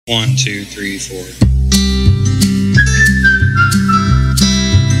1, 2, 3, 4.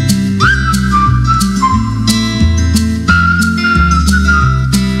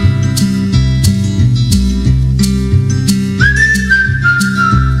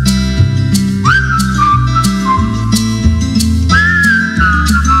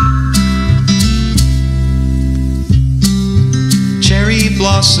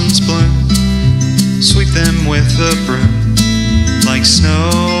 Blossoms bloom, sweep them with a broom, like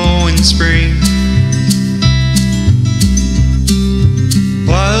snow in spring.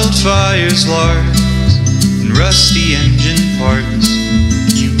 Wildfires, larks, and rusty engine parts,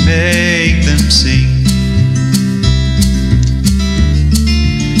 you make them sing.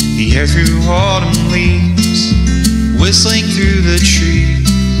 The air through autumn leaves, whistling through the trees,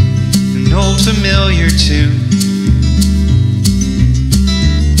 an old familiar tune.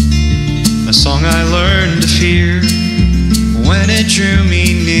 A song I learned to fear when it drew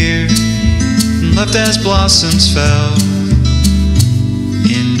me near and left as blossoms fell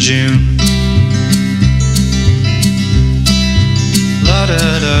in June. La da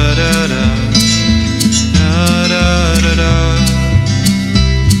da da da, da da da da.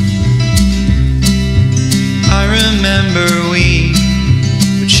 I remember we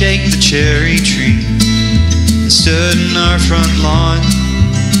would shake the cherry tree that stood in our front lawn.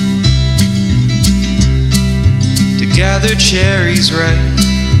 Gather cherries ripe,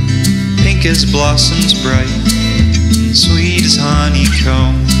 pink as blossoms bright, and sweet as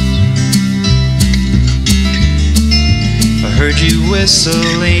honeycomb. I heard you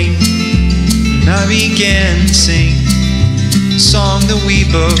whistling, and I began to sing a song that we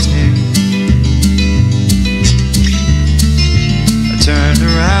both knew. I turned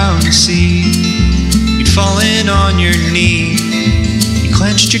around to see you'd fallen on your knee. You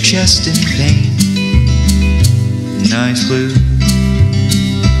clenched your chest in pain, and I flew.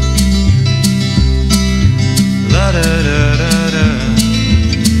 La da da da da,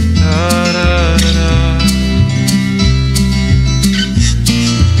 da da da da.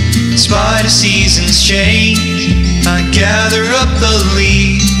 In spite of seasons change, I gather up the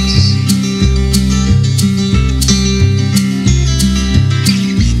leaves.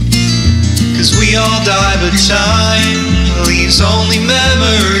 Cause we all die, but time leaves only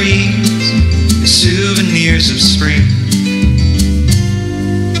memories, souvenirs of spring.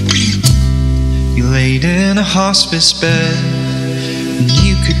 You laid in a hospice bed, and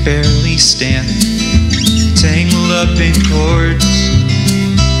you could barely stand, tangled up in cords.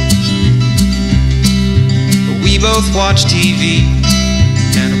 But we both watched TV,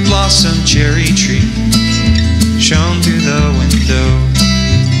 and a blossom cherry tree shone through the window.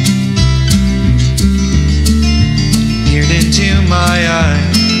 Peered into my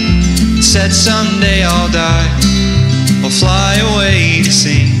eyes, said someday I'll die, I'll fly away to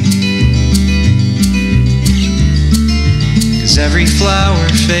sing. Cause every flower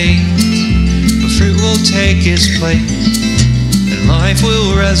fades, but fruit will take its place, and life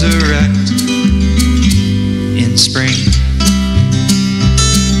will resurrect in spring.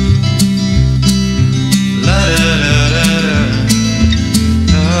 La da da da da,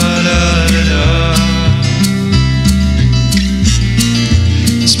 da da da da.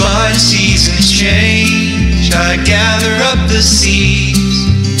 In spite of seasons change, I gather up the seeds.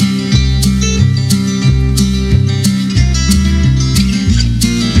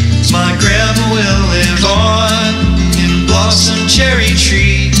 My grandma will live on in blossom cherry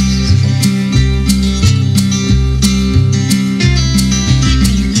trees.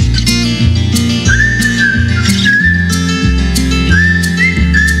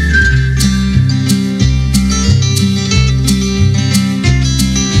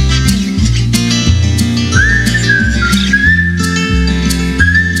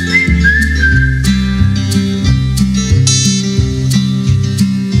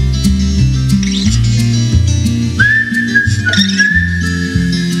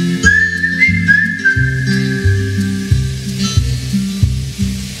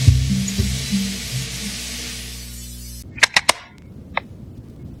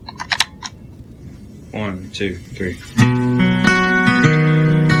 One, two, three.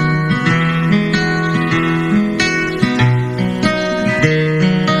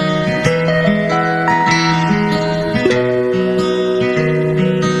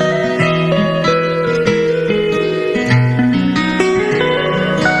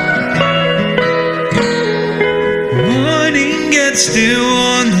 Morning gets dew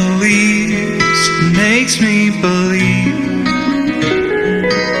on the leaves, makes me believe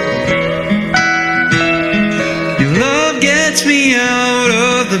you love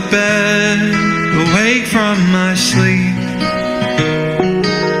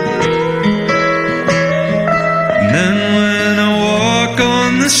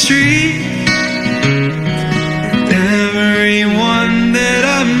street. Everyone that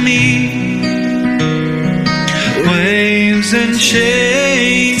I meet waves and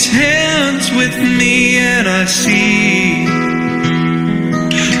shakes hands with me, and I see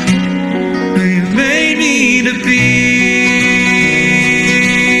who you made me to be.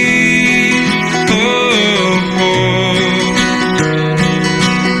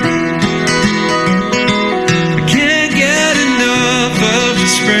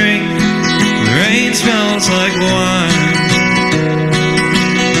 Like wine.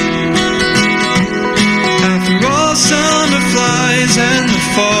 After all summer flies and the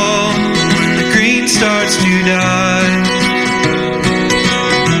fall, when the green starts to die,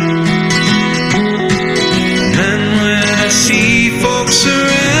 and when I see folks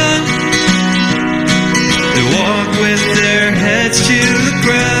around, they walk with their heads to the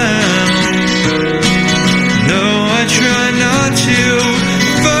ground. No, I try not to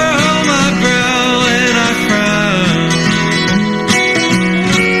furrow my brow.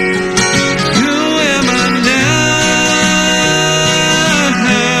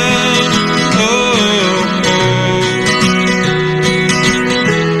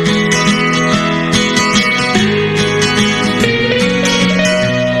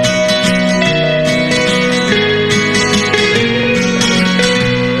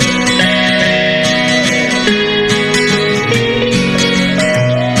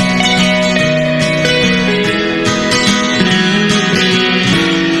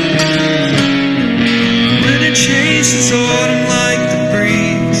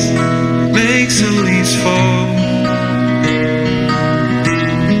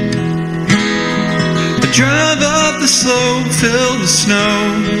 Drive up the slope filled with snow,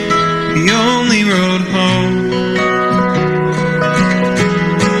 the only road home.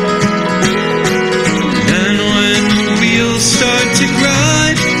 And when the wheels start to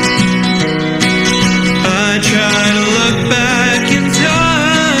grind, I try to look back in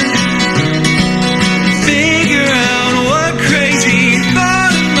time, figure out what crazy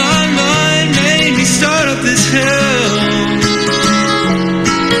thought in my mind made me start up this hill.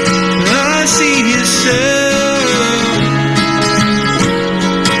 I see you say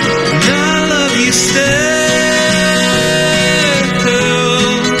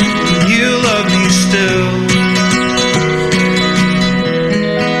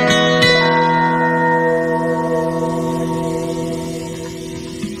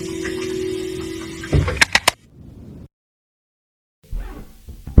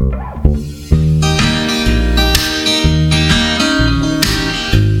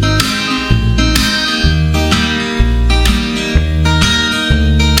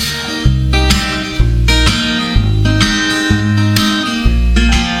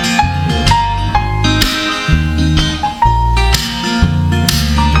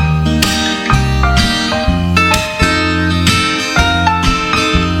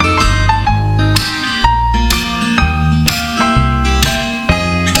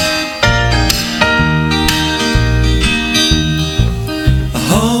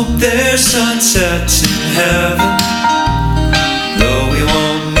there's sunsets in heaven, though we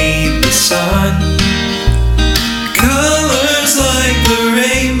won't meet the sun. Colors like the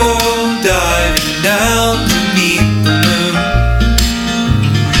rainbow diving down to meet the moon.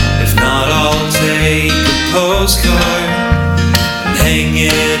 If not, I'll take a postcard and hang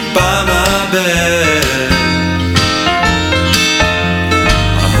it by my bed.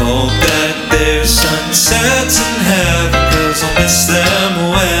 I hope that there's sunsets in heaven, 'cause I'll miss them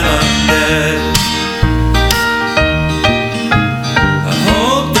when I'm dead. I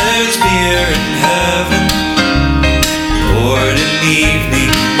hope there's beer in heaven, poured in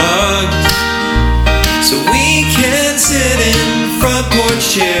evening mugs, so we can sit in front porch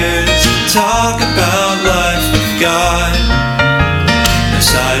chairs and talk about life with God. No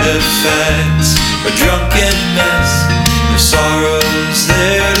side effects or drunkenness, no sorrows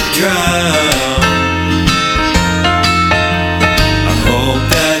there to drown.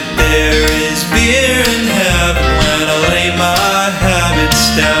 Beer in heaven when I lay my habits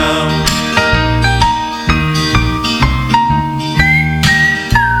down.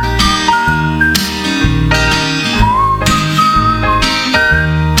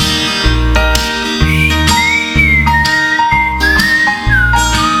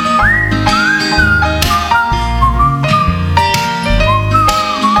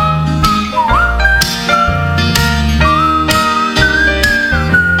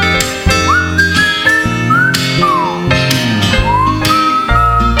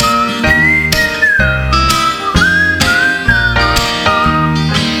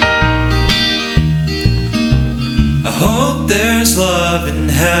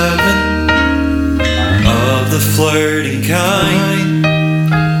 heaven of the flirting kind.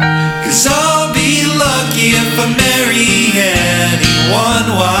 'Cause I'll be lucky if I marry anyone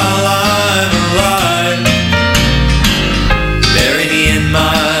while I'm alive. Bury me in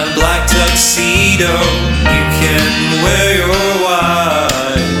my black tuxedo, you can wear your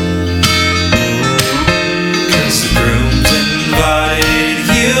white. 'Cause the groom's invited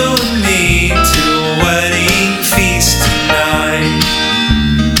you and me to a wedding feast tonight.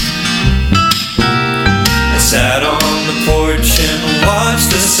 I sat on the porch and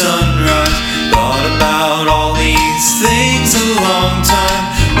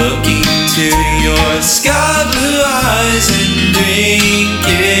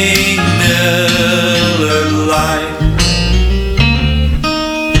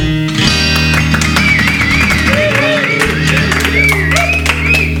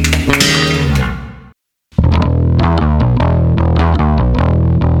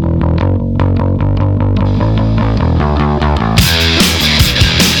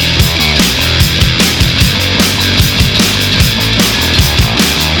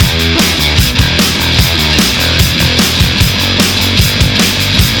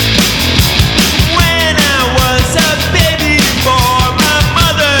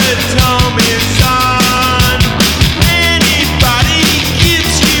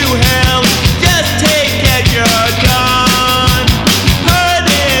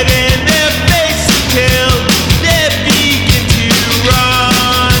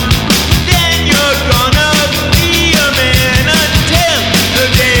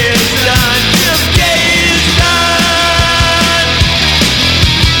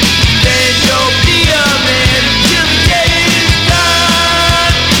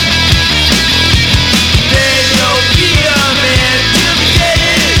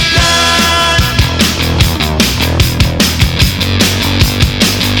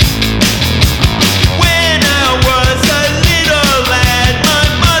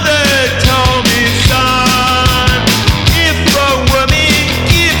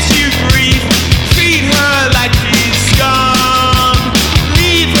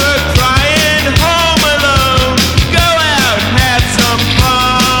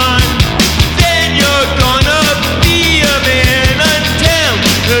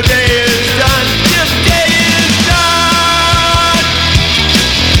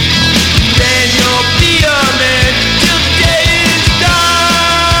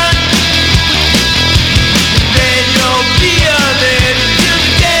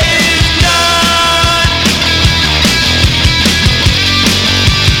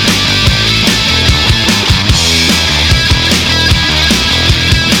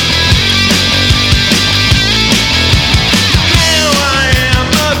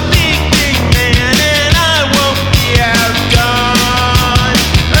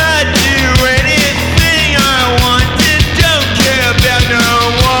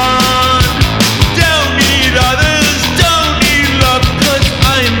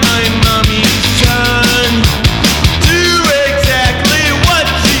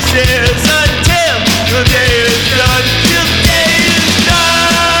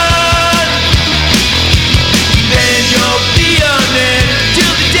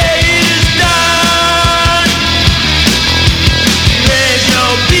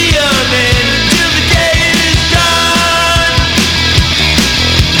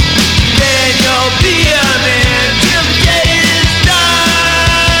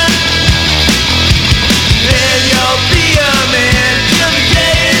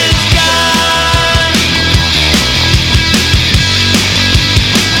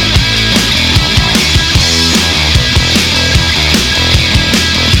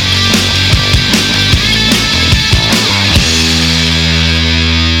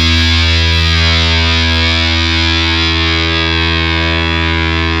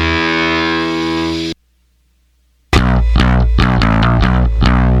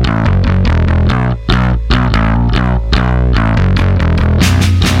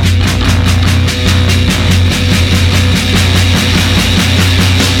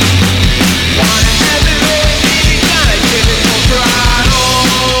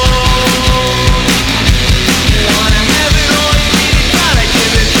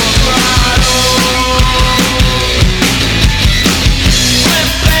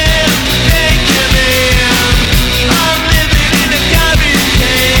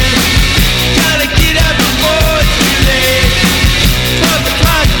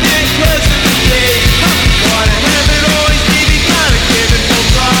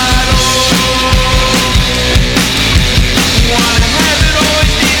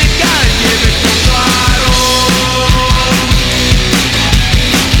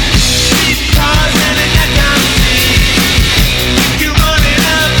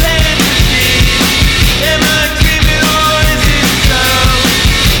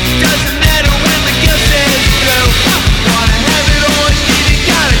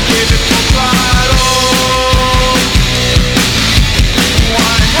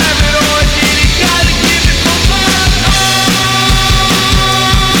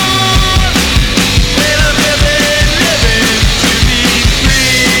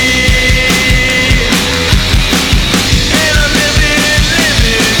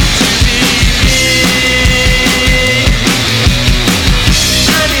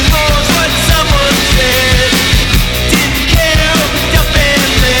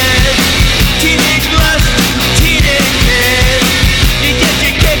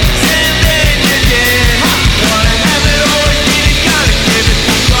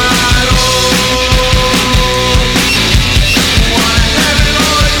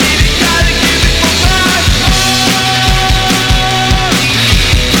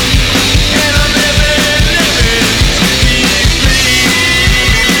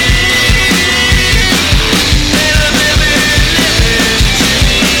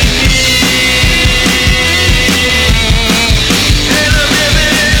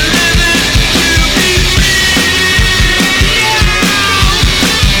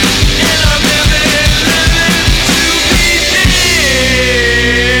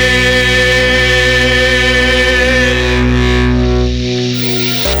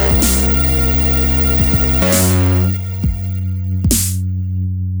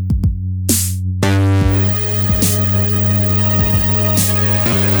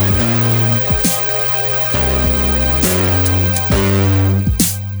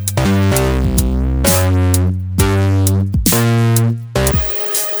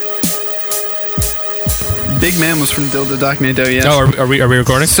Big man was from Dildo Docnado, yes. Oh, are we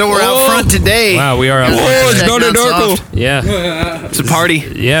recording? So we're out front today. Wow, we are out front. It's Donadorko. Yeah. It's a party.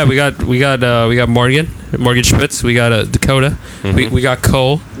 Yeah, we got Morgan Spitz. We got Dakota. Mm-hmm. We got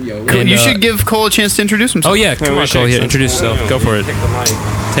Cole. And, You should give Cole a chance to introduce himself. Oh yeah, come on, Cole. Here, introduce yourself. Go for it.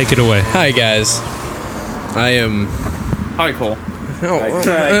 Take it away. Hi guys, I am. Hi, Cole.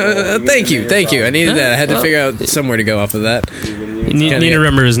 Thank you. I needed that. I had to figure out somewhere to go off of that. You need to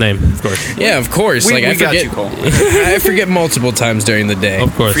remember his name, of course. Yeah, of course. We I got forget. you, Cole. I forget multiple times during the day.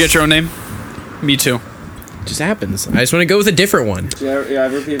 Of course. Forget your own name? Me too. It just happens. I just want to go with a different one.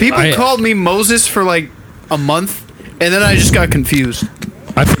 People called me Moses for like a month, and then I just got confused.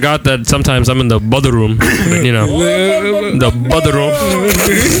 I forgot that sometimes I'm in the butter room. But, you know, the butter room.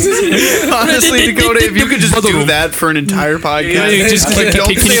 Honestly, Dakota, if you could just do that for an entire podcast. Can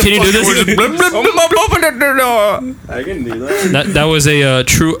you do this? I can do that. That was a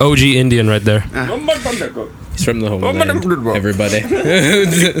true OG Indian right there. He's from the homeland. Everybody.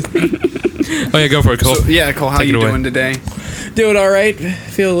 Oh yeah, go for it, Cole. So, yeah, Cole, how Take you it away. doing today? Doing all right.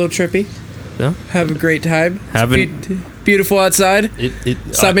 Feel a little trippy. Yeah? Have a great time. Haven't- Beautiful outside.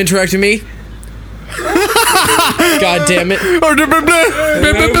 Stop interrupting me. God damn it.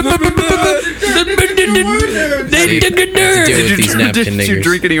 Did you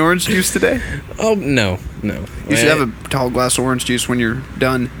drink any orange juice today? Oh, no. You should have a tall glass of orange juice when you're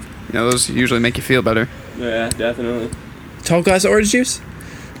done. You know, those usually make you feel better. Yeah, definitely. Tall glass of orange juice?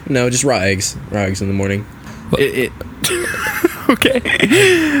 No, just raw eggs. Raw eggs in the morning. Okay.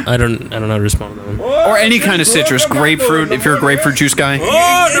 I don't know how to respond to that one. Or any kind of citrus. Grapefruit, if you're a grapefruit juice guy. No,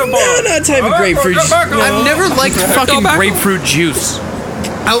 not type of grapefruit. I've never liked fucking grapefruit juice.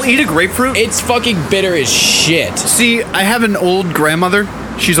 I'll eat a grapefruit. It's fucking bitter as shit. See, I have an old grandmother.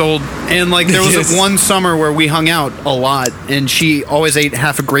 She's old. And, like, there was Yes. one summer where we hung out a lot, and she always ate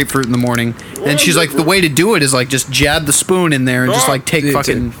half a grapefruit in the morning. And she's like, the way to do it is, like, just jab the spoon in there and just, like, take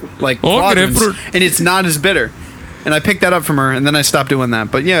fucking, like, quadrants, grapefruit. and it's not as bitter. And I picked that up from her, and then I stopped doing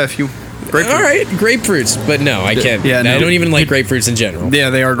that. But, yeah, if you... Grapefruit. All right, grapefruits, but no, I can't. Yeah, no. I don't even like grapefruits in general. Yeah,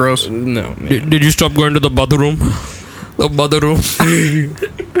 they are gross. No. Man. Did you stop going to the butter room? The butter room.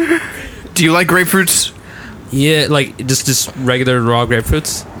 Do you like grapefruits? Yeah, like just regular raw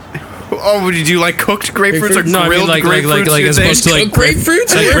grapefruits. Oh, do you like cooked grapefruits or grilled No, I mean like grapefruits? as opposed to like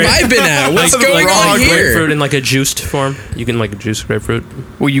Grapefruits? Where have I been at? What's going raw on here? grapefruit in like a juiced form. You can like juice grapefruit.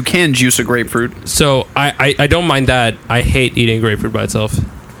 Well, you can juice a grapefruit. So I don't mind that. I hate eating grapefruit by itself.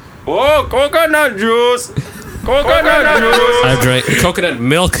 Oh, coconut juice! Coconut juice! I've drank coconut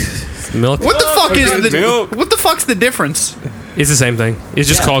milk. What the fuck is the milk. What the fuck's the difference? It's the same thing. It's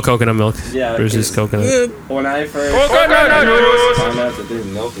just called coconut milk Yeah, versus it's- coconut. When I first Coconut juice! found out that there's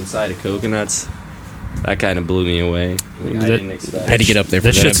milk inside of coconuts, that kind of blew me away. Like, I That- didn't expect I had to get up there for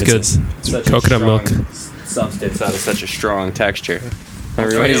That shit's good. emphasis. such a Coconut milk. strong substance out of such a strong texture.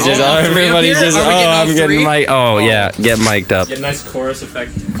 Everybody's Everybody's just- just, Are we getting all I'm three? getting mic. Oh, yeah, get mic'd up. Get a nice chorus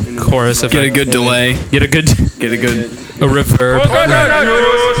effect. Chorus effect. Get a good delay. Get a good a reverb.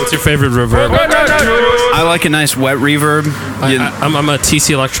 What's your favorite reverb? I like a nice wet reverb. I'm a TC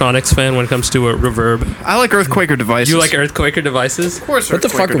Electronics fan when it comes to a reverb. I like Earthquaker devices. You like Earthquaker devices? Of course. What the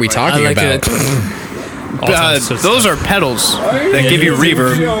fuck are we Earthquaker talking I like about? it. Those are pedals that give you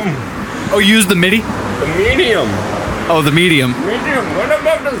reverb. Oh, you use the MIDI? The medium. Oh, the medium. Medium. What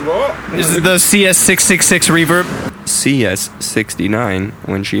about this ball? Is it the CS666 reverb? CS69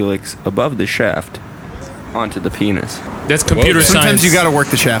 when she licks above the shaft onto the penis. That's computer science. Sometimes you gotta work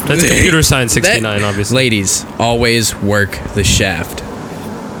the shaft. That's computer science 69, That- obviously. Ladies, always work the shaft.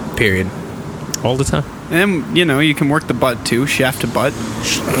 Period. All the time. And, you know, you can work the butt too. Shaft to butt.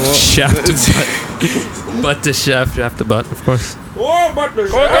 Shaft to butt. Butt to shaft to butt, of course. Oh, but the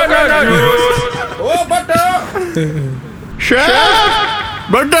coconut juice. Oh, but the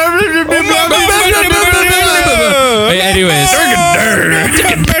Hey, anyways.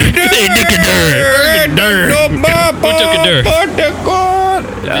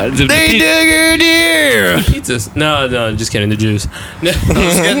 Pizzas. No, just kidding. The Jews.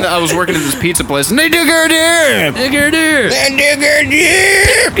 I was working at this pizza place, and they dig her deer.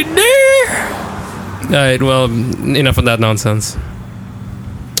 All right. Well, enough of that nonsense.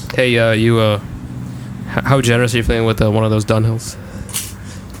 Hey, how generous are you feeling with one of those Dunhills?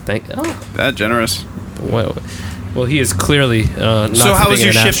 That generous. Well, he is clearly not. So, how was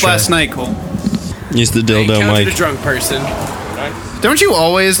fitting your in an shift ashtray. last night, Cole? Use the dildo a mic. drunk person. Don't you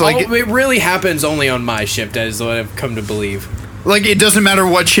always like? It really happens only on my shift, as what I've come to believe. Like, it doesn't matter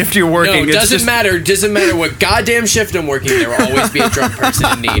what shift you're working. No, it it's doesn't just- matter. Doesn't matter what goddamn shift I'm working. There will always be a drunk person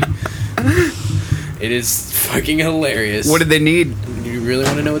in need. It is fucking hilarious. What did they need? Do you really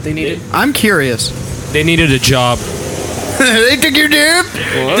want to know what they needed? I'm curious. They needed a job. They took your dip?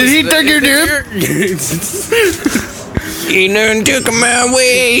 Did he take your dip? He done took my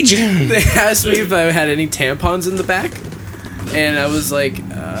wage. They asked me if I had any tampons in the back, and I was like,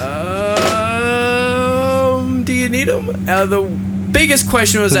 do you need them? The biggest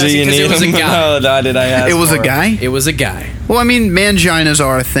question was asking because it was a guy. No, did I ask It was for a guy? It was a guy. Well, I mean, manginas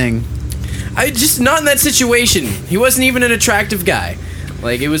are a thing. I just not in that situation. He wasn't even an attractive guy.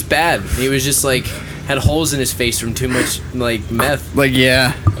 Like, it was bad. He was just like had holes in his face from too much like meth. Like,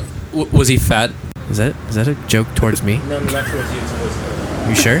 yeah. Was he fat? Is that a joke towards me? No, not towards you.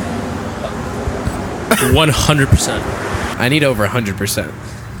 You sure? 100%. I need over 100%.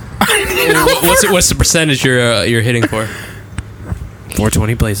 What's the percentage you're hitting for?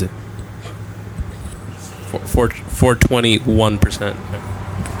 420, blaze it. 421%.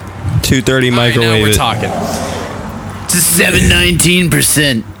 230 microwave. Now we're it. talking. It's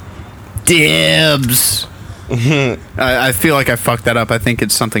 719%. Dabs. I feel like I fucked that up. I think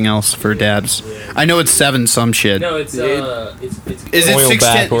it's something else for dabs. I know it's 7 some shit. No, it's Is it Oil 610?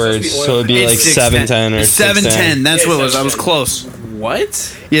 backwards, so it'd be like 710 or 710. That's Yeah, what it was. I was 710. close.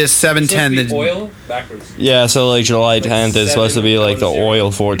 What? Yeah, 710. oil backwards. Yeah, so like July 10th is supposed to be like the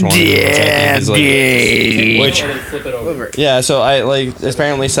oil 420. Yeah, which I think is like, which Flip it over. yeah, so I like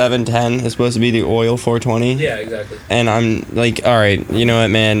apparently 710 is supposed to be the oil 420. Yeah, exactly. And I'm like, all right, you know what,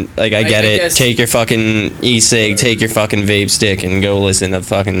 man? Like, I get I it. guess- Take your fucking e-cig, take your fucking vape stick, and go listen to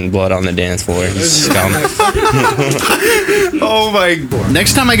fucking Blood on the Dance Floor. You scum. Oh my.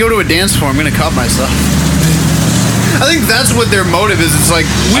 Next time I go to a dance floor, I'm going to cut myself. I think that's what their motive is. It's like,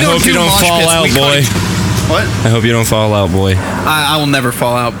 we I don't hope do you don't mosh fall pits, out, we boy. cut. What? I hope you don't fall out, boy. I will never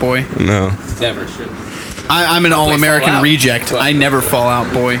fall out, boy. No. Never should. I'm an all-American Fallout. reject. I never fall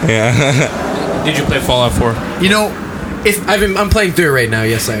out, boy. Yeah. Did you play Fallout 4? You know, I'm playing through it right now.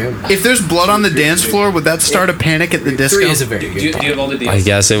 Yes, I am. if there's blood on the dance floor, would that start a panic at the disco? 3 is a very good. Do you have all the deals? I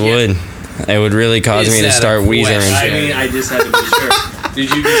guess it would. It would really cause Is me to that start a wheezing. question? I mean, I just had to be sure. Did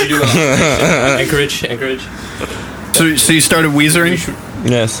you do it on Anchorage? So you started Weezering?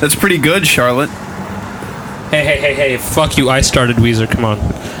 Yes. That's pretty good, Charlotte. Hey, fuck you. I started Weezer, come on.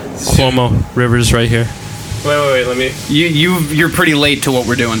 Cuomo, Rivers right here. Wait, let me... You're pretty late to what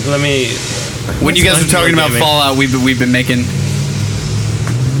we're doing. Let me... When you guys were talking about Fallout, we've been making...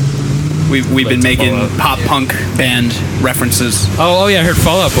 We've been making Fallout. pop punk band references. Oh, yeah, I heard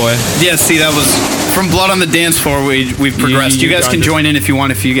Fallout Boy. Yeah, see, that was from Blood on the Dance Floor. We've progressed. You guys can join in if you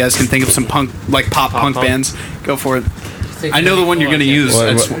want. If you guys can think of some punk, like pop punk bands, go for it. I know the one you're gonna use.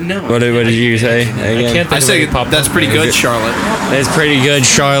 What did you say again? I say that's pretty good, Charlotte. It's pretty good,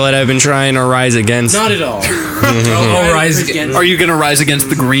 Charlotte. I've been trying to rise against. Not at all. I'll rise again. Are you gonna rise against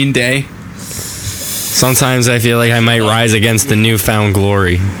the Green Day? Sometimes I feel like I might rise against the newfound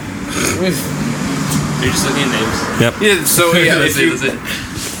glory. You're just looking at names. Yep. Yeah. So yeah, That's if it.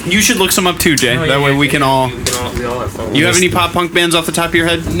 you should look some up too, Jay. That way we can all. We all have fun. You have any pop punk bands off the top of your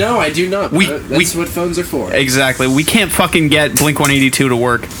head? No, I do not. That's what phones are for. Exactly. We can't fucking get Blink 182 to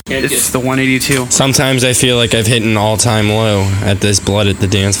work. Can't It's get- the 182. Sometimes I feel like I've hit an all-time low at this Blood at the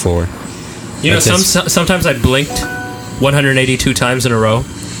Dance Floor. You know, That's sometimes I blinked 182 times in a row.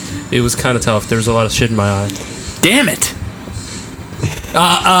 It was kind of tough. There was a lot of shit in my eye. Damn it.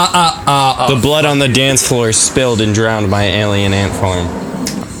 The blood on the dance floor spilled and drowned my alien ant farm.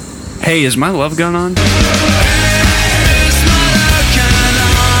 Hey, is my love gun on?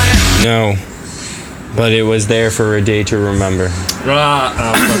 No. But it was there for a day to remember.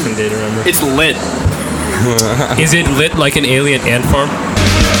 Fucking day to remember. It's lit. Is it lit like an alien ant farm?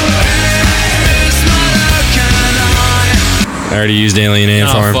 I already used alien ant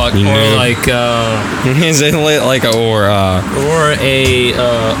Oh, farm. fuck. You Or know. like, Is it lit like a or a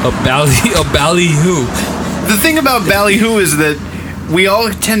ballyhoo. The thing about Ballyhoo is that we all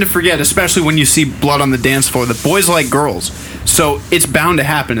tend to forget, especially when you see blood on the dance floor, that boys like girls. So it's bound to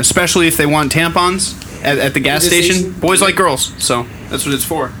happen, especially if they want tampons at the gas station. Boys like girls, so that's what it's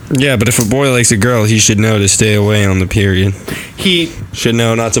for. Yeah, but if a boy likes a girl, he should know to stay away on the period. He Should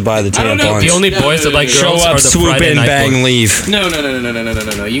know not to buy the I don't know. tampons. The only boys that like Show girls up, are the swoop Friday in, night bang, boys. leave. No.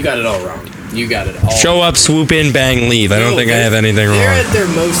 You got it all wrong. You got it all. Show up, swoop in, bang, leave. I don't think I have anything They're wrong. at their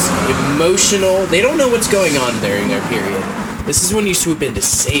most emotional. They don't know what's going on during their period. This is when you swoop in to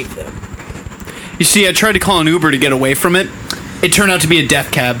save them. You see, I tried to call an Uber to get away from it. It turned out to be a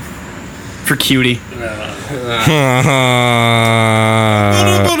death cab for Cutie.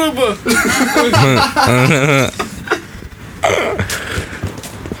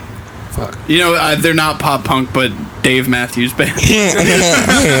 You know, they're not pop punk, but Dave Matthews Band. just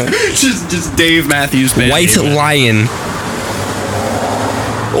Dave Matthews Band. White lion.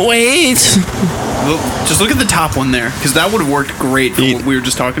 Wait. Just look at the top one there, because that would have worked great for what we were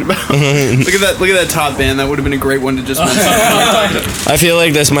just talking about. Look at that top band. That would have been a great one to just mention. I feel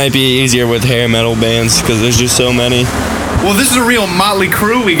like this might be easier with hair metal bands because there's just so many. Well, this is a real motley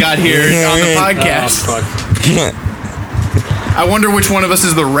crew we got here on the podcast. Oh, fuck. I wonder which one of us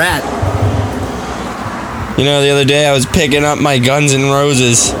is the rat. You know, the other day I was picking up my Guns N'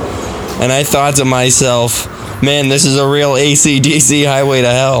 Roses, and I thought to myself, man, this is a real AC/DC highway to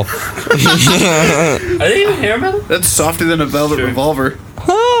hell. Are they even hair metal? That's softer than a velvet revolver.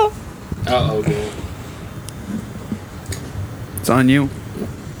 Oh, okay. It's on you.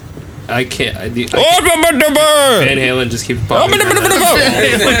 I can't. Van Van Halen just keeps popping.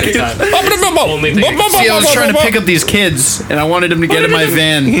 Only thing. See, I was trying to pick up these kids, and I wanted them to get in my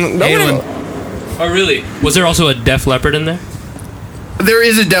van. Halen. Oh, really? Was there also a Def Leppard in there? There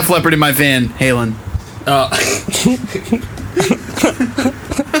is a Def Leppard in my van, Halen.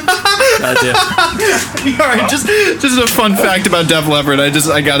 Alright, just a fun fact about Def Leppard.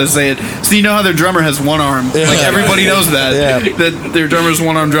 I gotta say it. So you know how their drummer has one arm? Like everybody knows that. Yeah. That their drummer's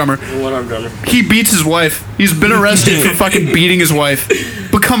one-arm drummer. One-arm drummer. He beats his wife. He's been arrested for fucking beating his wife.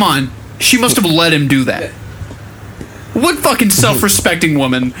 But come on, she must have let him do that. What fucking self-respecting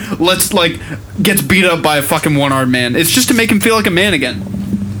woman gets beat up by a fucking one-armed man? It's just to make him feel like a man again.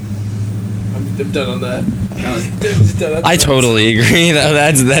 I'm done on that. I totally agree, though.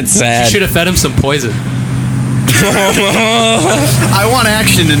 That's sad. You should have fed him some poison. I want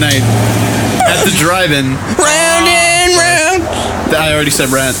action tonight at the drive-in. Round and round. I already said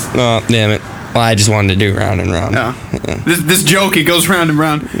rat. Oh, damn it. Well, I just wanted to do round and round. No. This joke, it goes round and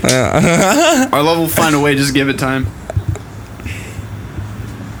round. Our love will find a way, just give it time.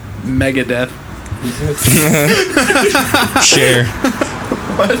 Megadeth. Share.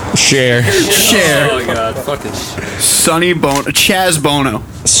 What? Share. Oh my god, fucking Sonny Bono. Chaz Bono.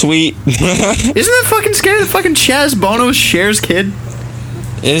 Sweet. Isn't that fucking scary? The fucking Chaz Bono Cher's kid?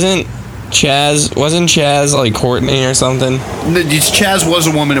 Wasn't Chaz like Courtney or something? Chaz was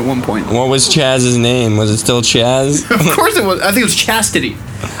a woman at one point. What was Chaz's name? Was it still Chaz? Of course it was. I think it was Chastity.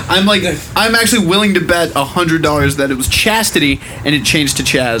 I'm actually willing to bet $100 that it was Chastity and it changed to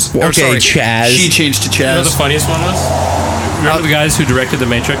Chaz. Okay, Or, sorry, Chaz. She changed to You know what the Chaz. funniest one was? Remember the guys who directed The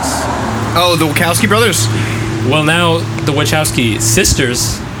Matrix? Oh, the Wachowski brothers? Well, now the Wachowski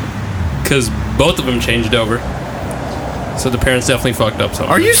sisters, because both of them changed over. So the parents definitely fucked up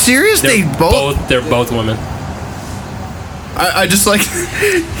something. Are you serious? They're both women. I just like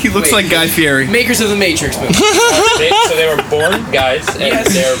he looks like Guy Fieri. Makers of the Matrix movie. So they were born guys, and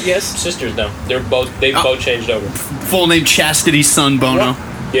Yes, they're yes. sisters now. They both changed over. Full name Chastity Son Bono.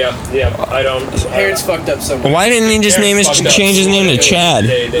 Yeah, I don't. Parents fucked up somewhere. Why didn't he just change his name to Chad?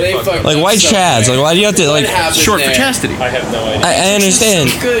 They fucked Like, up. why Chaz? Like, why do you have to, What like... happened Short for there? Chastity. I have no idea. I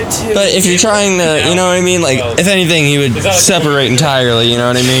understand. Good too. But if you're trying to, you know what I mean? Like, if anything, he would separate entirely, you know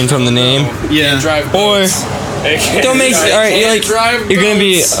what I mean, from the name. Yeah. Drive Or... boats. Don't make... Alright, you're gonna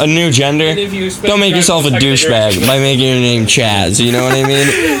be a new gender. Don't make yourself a douchebag by making your name Chaz, you know what I mean?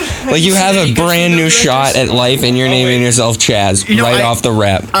 Like, you have a brand new shot at life and you're naming yourself Chaz You know, right off the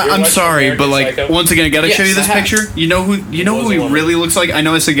rep. I'm sorry, but like Psycho? once again, I gotta show you this Yes, I have. picture. You know who he really looks like? I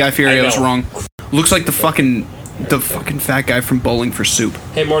know I said Guy Fieri. I was know. wrong. Looks like the fucking fat guy from Bowling for Soup.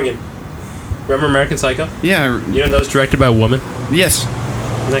 Hey Morgan, remember American Psycho? Yeah. You know that was directed by a woman. Yes.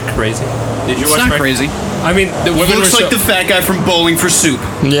 Isn't that crazy? Did you It's watch? not crazy. I mean, the women Looks were like the fat guy from Bowling for Soup.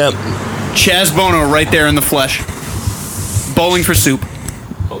 Yep. Chaz Bono right there in the flesh. Bowling for Soup.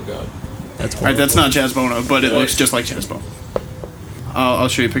 Oh god, that's Alright, that's not Chaz Bono, but it looks just like Chaz Bono. I'll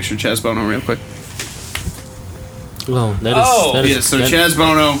show you a picture of Chaz Bono real quick. Well, that is. Yeah, so Chaz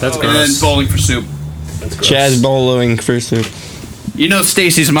Bono That's and then gross. Bowling for Soup. That's gross. Chaz bowling for soup. You know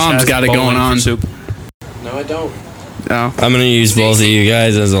Stacy's mom's Chaz got it bowling going for on. Soup. No, I don't. Oh. I'm gonna use both of you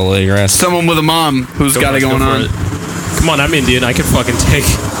guys as a leg rest. Someone with a mom who's got it Go going for on. it. Come on, I'm Indian. I can fucking take.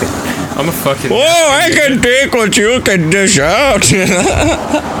 I'm a fucking. Whoa, I can take what you can dish out.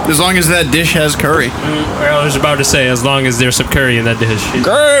 As long as that dish has curry. Well, I was about to say, as long as there's some curry in that dish.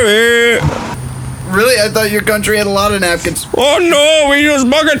 Curry. Really? I thought your country had a lot of napkins. Oh no, we use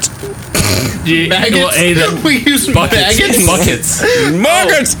buckets. Maggots? Well, We use buckets. maggots? Buckets.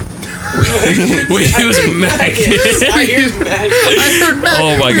 Buckets. We use maggots. I hear maggots. I heard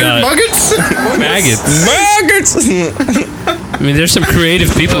Oh my god. Maggots? Maggots. Buckets. I mean, there's some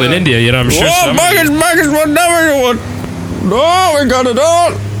creative people in India, you know, I'm sure. Whoa, some buckets, buckets, whatever you want. No, we got it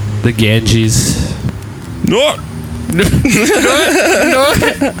all. The Ganges. No.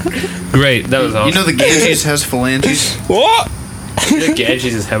 Great, that was awesome. You know the Ganges has phalanges? What? The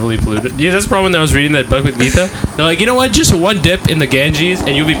Ganges is heavily polluted. Yeah, that's the problem when I was reading that book with Gita. They're like, you know what? Just one dip in the Ganges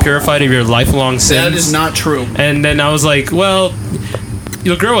and you'll be purified of your lifelong sins. That is not true. And then I was like, well,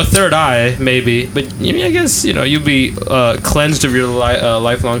 you'll grow a third eye, maybe, but I guess you'll be cleansed of your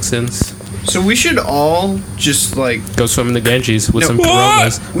lifelong sins. So we should all just go swim in the Ganges with some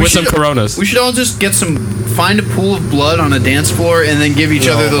Coronas. We should all just find a pool of blood on a dance floor and then give each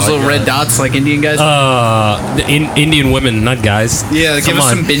other those little red dots like Indian guys. Indian women, not guys. Yeah, give us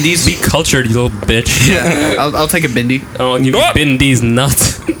some bindis. Be cultured, you little bitch. Yeah, I'll take a bindi. I'll give you bindies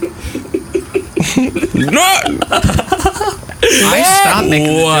nuts. I stopped making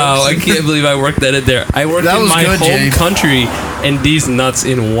the Wow, I jokes. can't believe I worked that in there. I worked in my home country and these nuts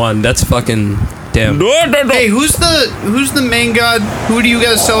in one. That's fucking damn. Hey, who's the main god? Who do you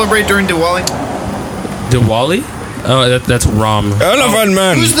guys celebrate during Diwali? Diwali? Oh, that's Ram. Elephant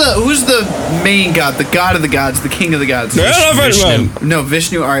Man. Who's the main god? The god of the gods, the king of the gods. Elephant Man. No,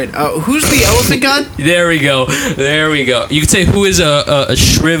 Vishnu. All right. Who's the elephant god? There we go. You could say who is a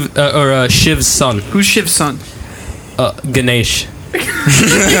Shiv's son? Who's Shiv's son? Ganesh.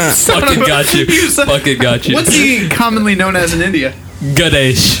 Fucking got you. Fucking got you. What's he commonly known as in India?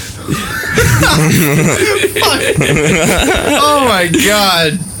 Ganesh. Oh my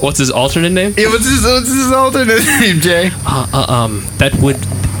god. What's his alternate name? Yeah, what's his alternate name, Jay?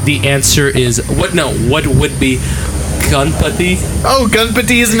 The answer is what would be Ganpati? Oh,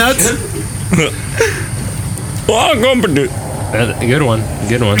 Ganpati is nuts. Oh, Ganpati. Good one.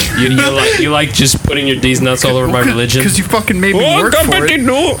 You like just putting your D's nuts all over my religion? Because you fucking made me work for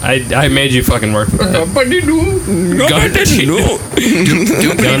it. I made you fucking work for it.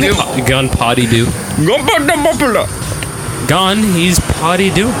 Gun potty do. Gone, he's potty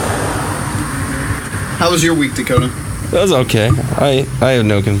do. How was your week, Dakota? That was okay. I have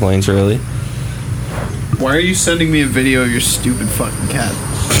no complaints really. Why are you sending me a video of your stupid fucking cat?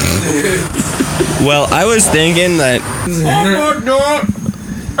 Well, I was thinking that.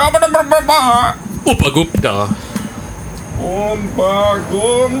 Oompa Gupta.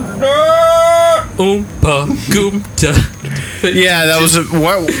 Oompa Gupta. Yeah, that was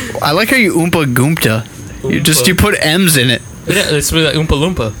I like how you Oompa Goomta. You put M's in it. Yeah, it's with Oompa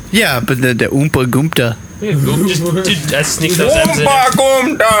Loompa. Yeah, but the Oompa Goomta. Yeah, just sneak those M's in it.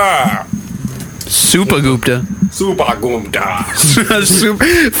 Super Goomta.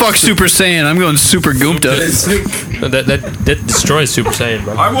 Fuck Super Saiyan. I'm going Super Goomta. That destroys Super Saiyan,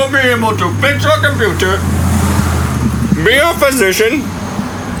 bro. I will be able to fix a computer, be a physician,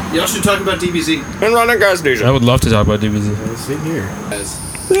 Y'all should talk about DBZ. and run a gas station. I would love to talk about DBZ. Sit here.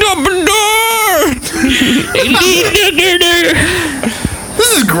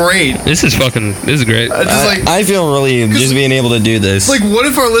 This is great. This is great. I feel really just being able to do this. Like, what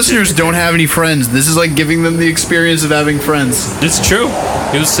if our listeners don't have any friends? This is like giving them the experience of having friends. It's true.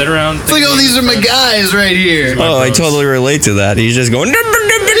 You just sit around. It's like, oh, these are my guys right here. Oh, I totally relate to that. He's just going.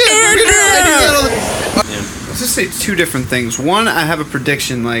 Let's just say two different things. One, I have a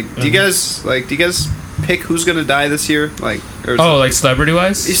prediction. Like, do you guys pick who's gonna die this year? Like celebrity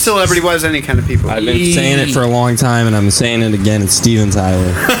wise? Celebrity wise, any kind of people. I've been saying it for a long time, and I'm saying it again. It's Steven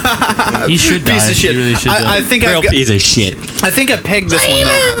Tyler. He should die. Piece of shit. He really should die. I think Real piece of shit. I think I pegged this one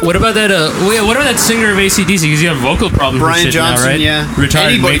though. What about that? What about that singer of AC/DC? Because you have vocal problems. Brian and shit Johnson, now, right? yeah.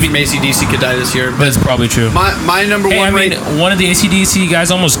 Retired. Anybody Maybe. from AC/DC could die this year. But That's probably true. my number Hey, one one of the AC/DC guys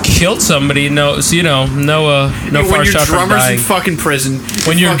almost killed somebody. No when far your shot from drummer's in dying. fucking prison,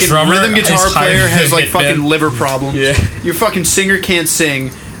 When your fucking drummer rhythm guitar is player hired has to like hit fucking band. liver problems. Yeah. Your fucking singer can't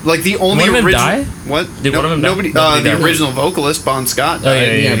sing. Like the only One of them original. die? What? Did one of them die? Nobody. Nobody The died. original vocalist Bon Scott. Oh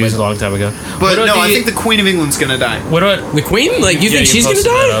yeah, died. he was a long time ago. But What no, about I think the Queen of England's gonna die. What about The Queen? Like, you think she's gonna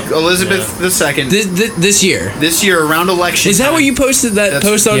posted die? that up. Elizabeth II. This year? This year around election. Is that time. what you posted that That's-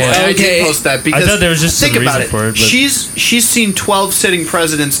 post on? yeah. I Okay. did post that because I thought there was just think some about reason it. for it, but- She's seen 12 sitting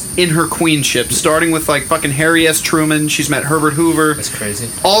presidents in her queenship, starting with like fucking Harry S. Truman. She's met Herbert Hoover. That's crazy.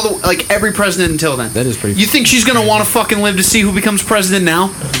 All the every president until then. That is pretty You think she's gonna want to fucking live to see who becomes president now?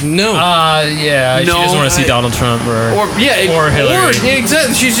 No. Yeah. No, she doesn't want to see Donald Trump or Hillary. Or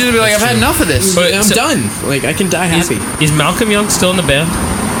exactly. She's just gonna be like, I've had enough of this. But- I'm so- done. Like, I can die happy. Is Malcolm Young still in the band?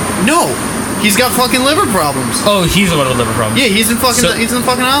 No, he's got fucking liver problems. Oh, he's the one with liver problems. Yeah, he's in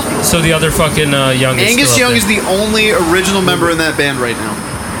fucking hospital. So the other fucking Young is Angus still up Young there. is the only original member in that band right now.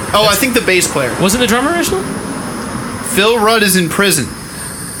 Oh, I think the bass player. Wasn't the drummer original? Phil Rudd is in prison.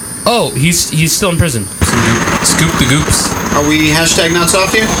 Oh, he's still in prison. Scoop the goops. Are we hashtag not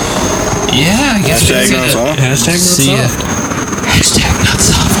soft here? Yeah, I guess. Hashtag not soft. Hashtag See ya. Hashtag not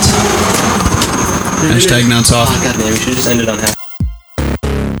soft. Hashtag not soft. God damn, we should just end it on half.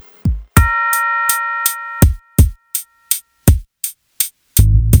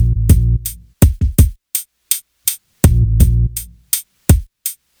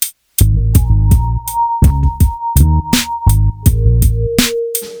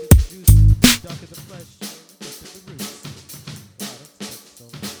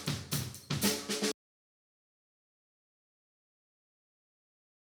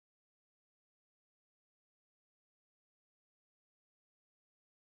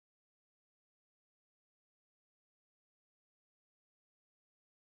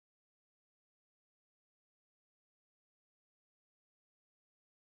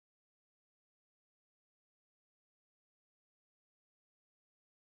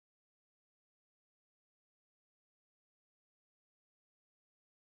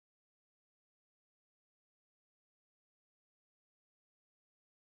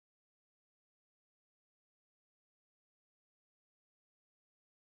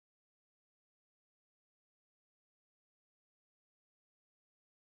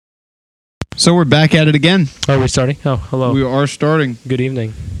 So we're back at it again. Oh, we're starting? Oh, hello. We are starting. Good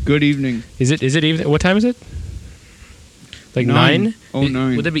evening. Good evening. Is it evening? What time is it? Like 9? Oh,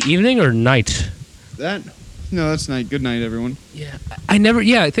 9. Would that be evening or night? No, that's night. Good night, everyone. Yeah. I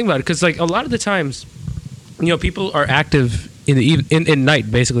think about it because like a lot of the times, people are active in the in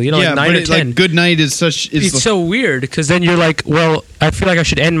night basically. Like 9 or 10. Like good night is such. It's so weird because then you're like, well, I feel like I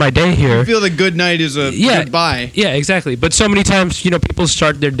should end my day here. I feel that good night is a goodbye. Yeah, exactly. But so many times, people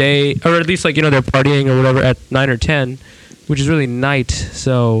start their day, or at least like they're partying or whatever at 9 or 10, which is really night.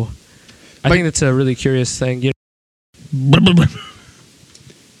 So I think that's a really curious thing. Look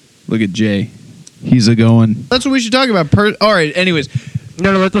at Jay. He's a going. That's what we should talk about. All right. Anyways.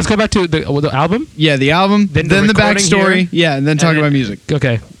 No. Let's go back to the album. Yeah, the album. Then the backstory. Here, and then talk about music.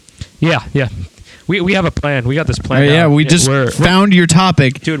 Okay. Yeah. We have a plan. We got this plan. Yeah, we just found your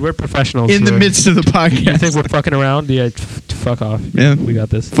topic, dude. We're professionals in the midst of the podcast. You think we're fucking around? Yeah. Fuck off. Yeah, we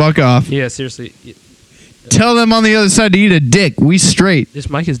got this. Fuck off. Yeah, seriously. Tell them on the other side to eat a dick. We straight. This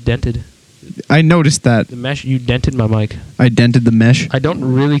mic is dented. I noticed that. The mesh, you dented my mic. I dented the mesh. I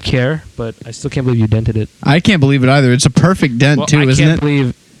don't really care, but I still can't believe you dented it. I can't believe it either. It's a perfect dent, too, isn't it? I can't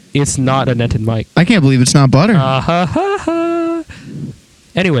believe it's not a dented mic. I can't believe it's not butter.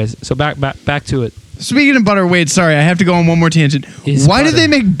 Anyways, so back to it. Speaking of butter, wait, sorry, I have to go on one more tangent. Why did they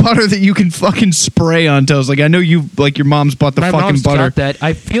make butter that you can fucking spray on toast? Like, I know your mom's bought the fucking butter. Got that.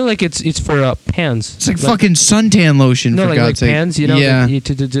 I feel like it's for pans. It's like fucking suntan lotion, for God's sake. Pans, yeah.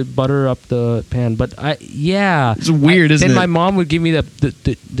 To butter up the pan. But it's weird, isn't it? Then my mom would give me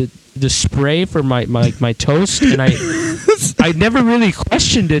the spray for my toast, and I never really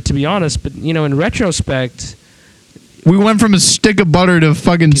questioned it, to be honest. But in retrospect, we went from a stick of butter to a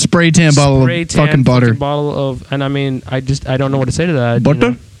fucking spray tan bottle of fucking butter. And I mean, I don't know what to say to that.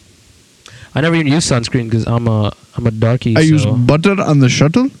 Butter? I never even use sunscreen because I'm a darkie. I use butter on the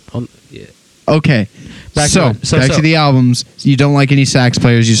shuttle? Yeah. Okay. Back to the albums. You don't like any sax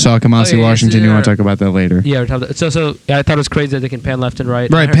players. You saw Kamasi Washington. You want to talk about that later. Yeah. So I thought it was crazy that they can pan left and right.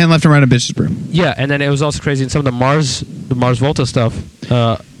 Right, pan left and right on Bitches Brew. Yeah, and then it was also crazy in some of the Mars Volta stuff.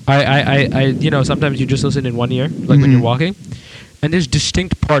 I sometimes you just listen in one ear, like when you're walking, and there's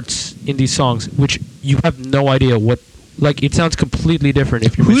distinct parts in these songs which you have no idea what. Like it sounds completely different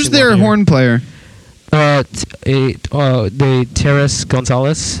if you're. Who's their horn player? The Teres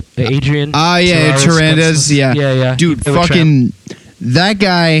Gonzalez, Adrian. Terendez. Yeah. Dude, fucking that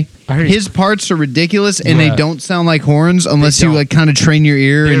guy. His parts are ridiculous, and they don't sound like horns unless you like kind of train your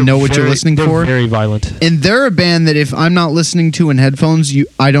ear and know what you're listening for. Very violent. And they're a band that if I'm not listening to in headphones,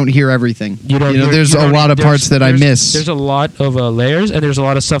 I don't hear everything. There's a lot of parts that I miss. There's a lot of layers, and there's a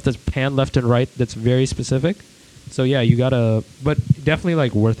lot of stuff that's panned left and right that's very specific. So yeah, you gotta, but definitely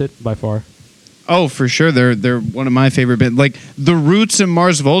like worth it by far. Oh, for sure. They're one of my favorite bands. Like, The Roots and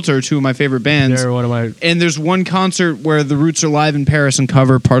Mars Volta are two of my favorite bands. They're one of my... And there's one concert where The Roots are live in Paris and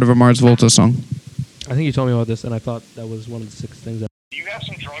cover part of a Mars Volta song. I think you told me about this, and I thought that was one of the 6 things. You have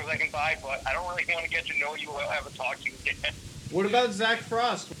some drugs I can buy, but I don't really want to get to know you or have a talk to you again. What about Zach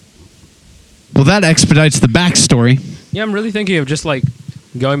Frost? Well, that expedites the backstory. Yeah, I'm really thinking of just, like,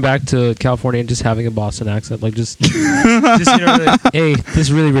 going back to California and just having a Boston accent, like just like, hey, this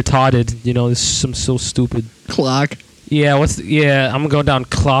is really retarded. This is some so stupid. Clock. Yeah, I'm going down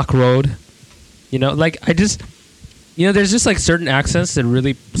Clock Road. Like I just, there's just like certain accents that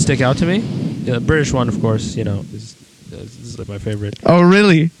really stick out to me. The British one, of course, is like my favorite. Oh,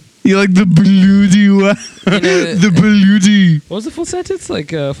 really? You like the bloody one? The bloody. What was the full sentence?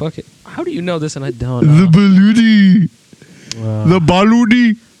 Like, fuck it. How do you know this and I don't know? The bloody. The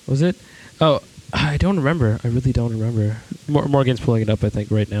baludi. Was it? Oh, I don't remember. I really don't remember. Morgan's pulling it up, I think,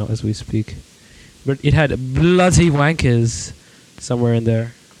 right now as we speak. But it had bloody wankers somewhere in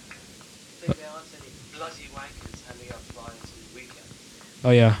there.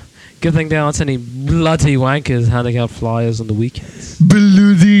 Oh, yeah. Good thing they aren't any bloody wankers handing out flyers on the weekends.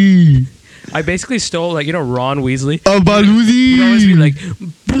 Bloody. I basically stole, like, Ron Weasley. Oh, bloody. He'd always be like,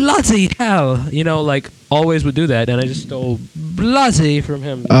 bloody hell. Like, always would do that. And I just stole bloody from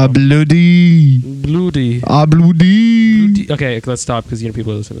him. Bloody. Bloody. Bloody. Okay, let's stop because,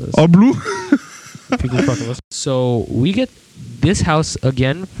 people listen to this. Blue. People fucking listen. So, we get this house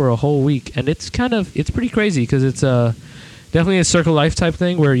again for a whole week. And it's pretty crazy because it's definitely a circle life type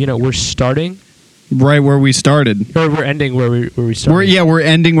thing where, we're starting. Right where we started. Or we're ending where we started. We're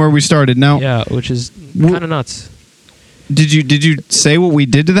ending where we started now. Yeah, which is kind of nuts. Did you say what we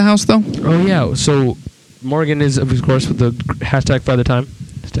did to the house though? Oh yeah. So Morgan is of course with the hashtag Father Time.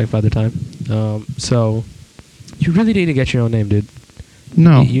 So you really need to get your own name, dude.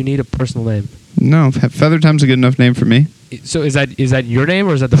 No. You need a personal name. No, Feather Time's a good enough name for me. So is that your name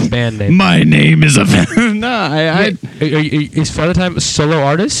or is that the band name? My name is a Is Feather Time a solo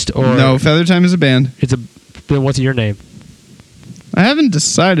artist or no? Feather Time is a band. Then what's your name? I haven't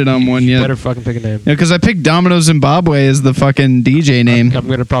decided on one You yet. better fucking pick a name. Yeah, because I picked Domino Zimbabwe as the fucking DJ name. I'm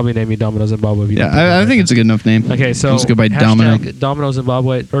gonna probably name you Domino Zimbabwe. If you don't pick Yeah, I it. think it's a good enough name. Okay, so let's go by hashtag Domino. Domino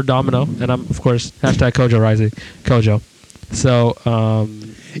Zimbabwe or Domino, and I'm of course hashtag Kojo Rising Kojo. So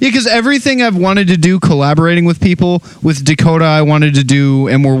Yeah, because everything I've wanted to do collaborating with people, with Dakota I wanted to do,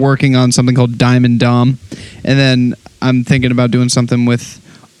 and we're working on something called Diamond Dom. And then I'm thinking about doing something with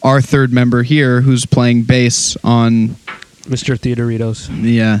our third member here who's playing bass on... Mr. Theodoritos.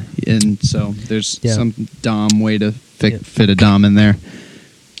 Yeah, and so there's Yeah. some Dom way to fit a Dom in there.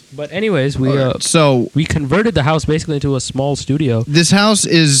 But anyways, we we converted the house basically into a small studio. This house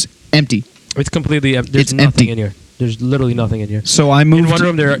is empty. It's completely empty. There's It's nothing empty. in here. There's literally nothing in here. So I In moved... one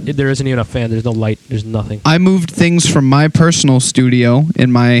room there isn't even a fan. There's no light. There's nothing. I moved things from my personal studio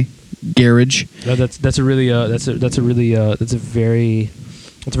in my garage. That's a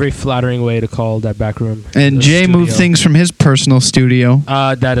very flattering way to call that back room. And the Jay moved studio. things from his personal studio.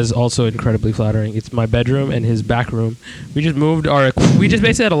 That is also incredibly flattering. It's my bedroom and his back room. We just moved we just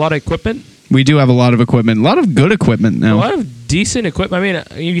basically had a lot of equipment. We do have a lot of equipment. A lot of good equipment now. A lot of decent equipment.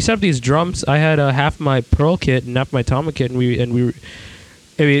 I mean, you set up these drums. I had half my Pearl kit and half my Tama kit, and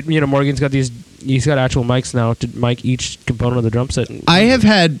Morgan's got these. He's got actual mics now to mic each component of the drum set. I have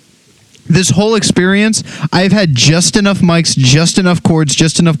had this whole experience. I've had just enough mics, just enough cords,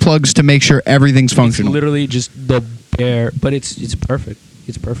 just enough plugs to make sure everything's functional. It's literally just the bare, but it's perfect.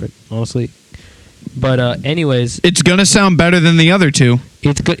 It's perfect, honestly. But anyways, It's gonna sound better than the other two.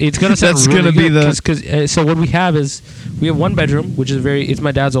 it's good. It's gonna sound That's really gonna be good the- because so what we have is we have one bedroom, which is it's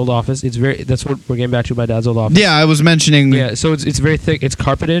my dad's old office. That's what we're getting back to, my dad's old office. Yeah, I was mentioning. Yeah, so it's very thick. It's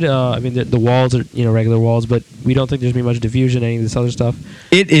carpeted. I mean, the walls are regular walls, but we don't think there's gonna be much diffusion, any of this other stuff.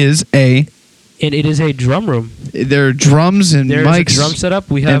 It is And it is a drum room. There are drums and There's mics. a drum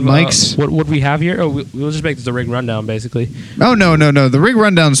setup. We have and mics. What we have here. Oh, we'll just make this a rig rundown, basically. Oh no. The rig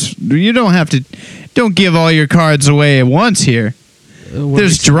rundowns. You don't have to. Don't give all your cards away at once here.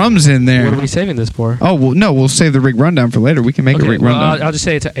 There's drums in there. What are we saving this for? Oh well, no. We'll save the rig rundown for later. We can make a rig well, rundown. I'll just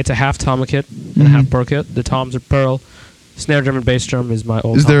say it's a half Tama kit and a half Pearl kit. The toms are Pearl. Snare drum and bass drum is my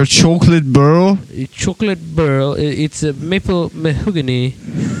old. Is there a chocolate burl? Chocolate Burl? It's a maple mahogany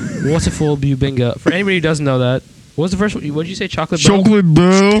waterfall bubinga. For anybody who doesn't know that, what was the first one? What did you say? Chocolate Burl? Chocolate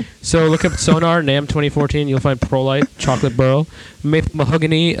burl. So look up Sonar NAM 2014. You'll find Prolite, Chocolate Burl, Maple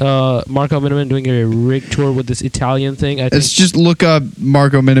Mahogany. Marco Miniman doing a rig tour with this Italian thing. I think. It's just look up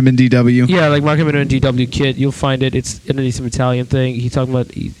Marco Miniman DW. Yeah, like Marco Miniman DW kit. You'll find it. It's underneath some Italian thing. He's talking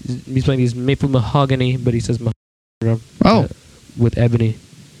about he's playing these Maple Mahogany, but he says mahogany. Oh. With ebony,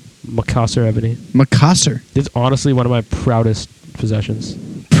 Macassar ebony. Macassar. It's honestly one of my proudest possessions.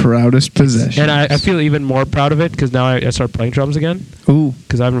 Proudest possession. And I feel even more proud of it because now I start playing drums again. Ooh.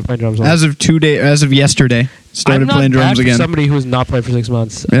 Because I haven't been playing drums. As of yesterday, started playing drums again. Somebody who's not played for 6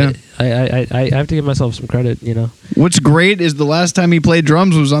 months. Yeah. I have to give myself some credit. What's great is the last time he played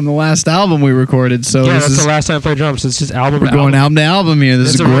drums was on the last album we recorded. So Yeah, this that's is, the last time I played drums. It's just album. we're to going album to album here.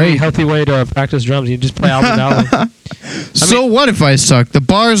 This That's is a really great. healthy way to practice drums. You just play album to album. So what if I suck? The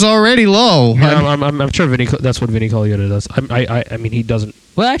bar's already low. I'm sure Vinny. That's what Vinny Colaiuta does. I mean, he doesn't.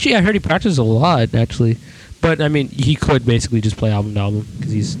 Well, actually, I heard he practices a lot. Actually, but I mean, he could basically just play album to album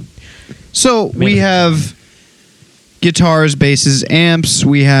because he's. So we have guitars, basses, amps.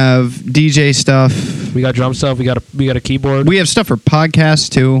 We have DJ stuff. We got drum stuff. We got a keyboard. We have stuff for podcasts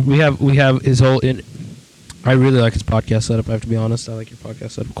too. We have his whole in. I really like his podcast setup. I have to be honest. I like your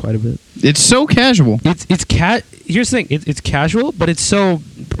podcast setup quite a bit. It's so casual. Here's the thing. It's casual, but it's so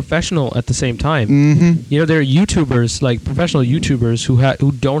professional at the same time. Mm-hmm. There are YouTubers, like professional YouTubers,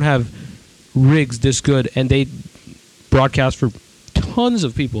 who don't have rigs this good, and they broadcast for tons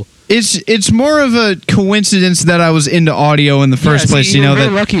of people. It's more of a coincidence that I was into audio in the first place. You're very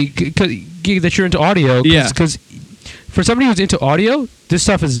that lucky that you're into audio. Yeah. Because for somebody who's into audio, this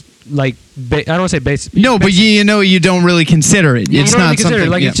stuff is like I don't want to say basic. No, but you don't really consider it. You It's don't not really consider something.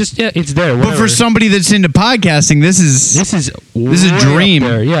 it. Like yeah. it's just it's there. But for somebody that's into podcasting, this is a way dream. up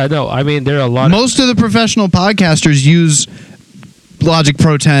there. Yeah, no, I mean there are a lot. Most of the professional podcasters use Logic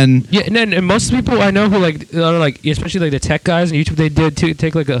Pro 10. Yeah, and most people I know who like especially like the tech guys on YouTube, they did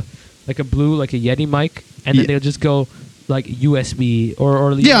take like a blue like a Yeti mic, and then they'll just go like USB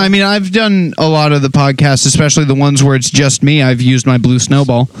or Yeah, I mean I've done a lot of the podcasts, especially the ones where it's just me. I've used my Blue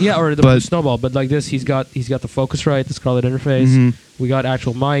Snowball. Yeah, or the Blue Snowball, but like this, he's got the Focusrite, the Scarlett interface. Mm-hmm. We got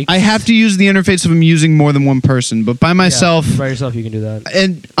actual mics. I have to use the interface if I'm using more than one person, but by myself, by yourself, you can do that.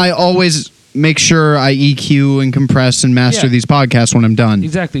 and I always make sure I EQ and compress and master Yeah. these podcasts when I'm done.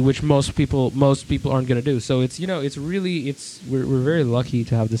 Exactly, which most people aren't gonna do. So it's we're very lucky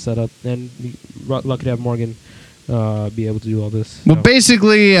to have this set up, and lucky to have Morgan be able to do all this. Well, So-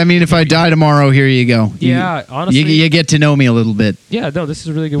 basically, I mean, if I die tomorrow, here you go. Yeah, honestly- you get to know me a little bit. yeah, no, this is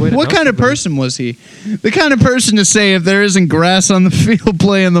a really good way. to What know kind of somebody. person was he? The kind of person to say if there isn't grass on the field,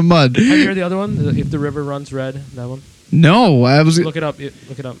 play in the mud. Have you heard the other one? If the river runs red, that one. No, I was. Look it up.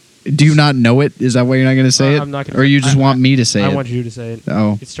 Look it up. Do you not know it? Is that why you're not going to say it? I'm not gonna- Or you just I- want me to say I it? want you to say it.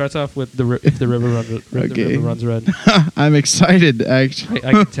 Oh. It starts off with if the river runs the Okay. river runs red. I'm excited. Actually,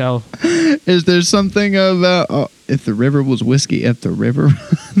 I can tell. Is there something about if the river was whiskey? If the river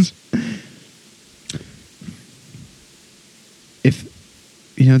runs, if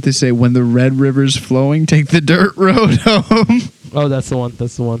you know what they say, when the red river's flowing, take the dirt road home. Oh, that's the one.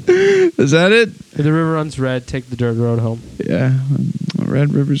 That's the one. Is that it? If the river runs red, take the dirt road home. Yeah. When the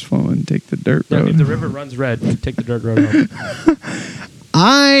red river's flowing, take the dirt No, road. if the river runs red, take the dirt road home.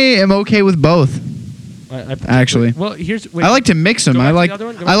 I am okay with both. Actually. Well, here's. I like to mix them. Go back I to like the other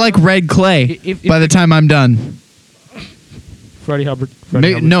one. Go I back like to the red clay. If- by the time I'm done. Freddie Hubbard.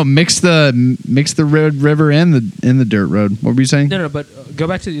 Freddie Hubbard. No, mix the red river and the dirt road. What were you saying? No, but go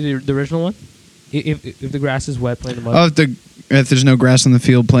back to the original one. If the grass is wet, play in the mud. Oh, if there's no grass in the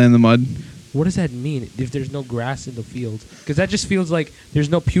field, play in the mud. What does that mean? If there's no grass in the field, because that just feels like there's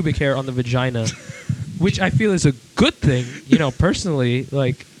no pubic hair on the vagina, which I feel is a good thing. You know, personally,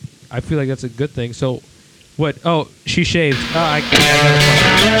 like I feel like that's a good thing. So, what? Oh, she shaved. Oh,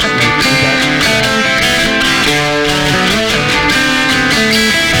 I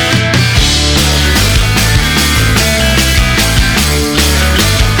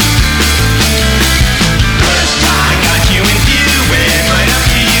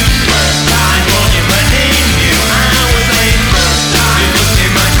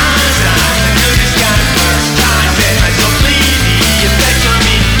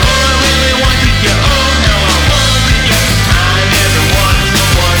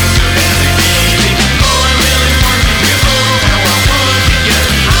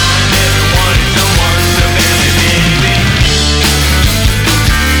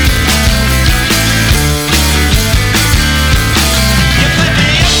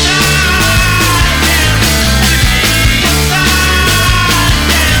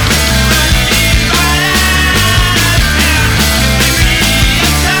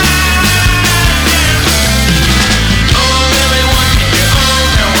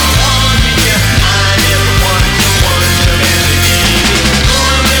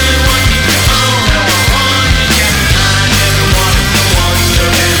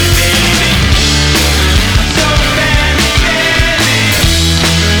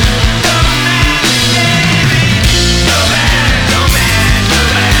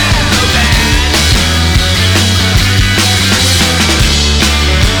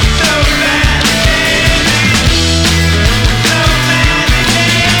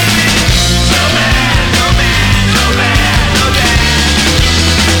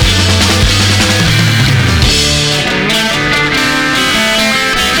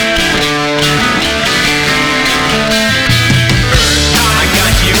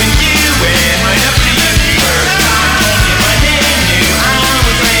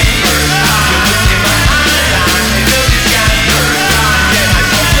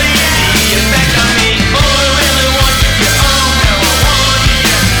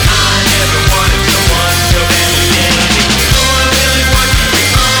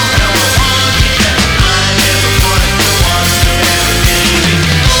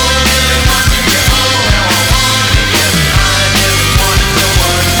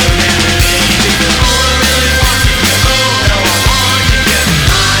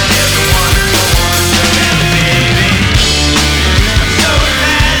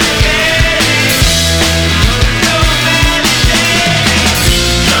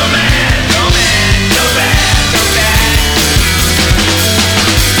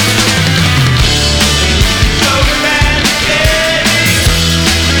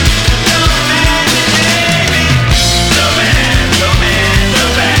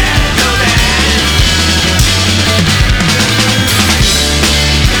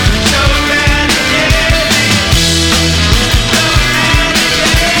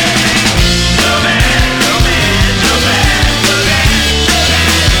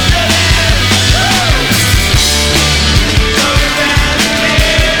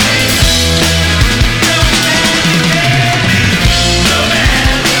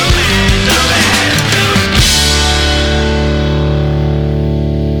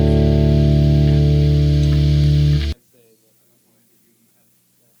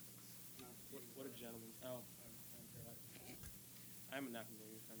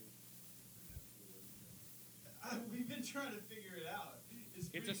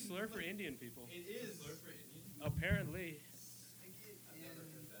slur for Indian people. It is. Apparently.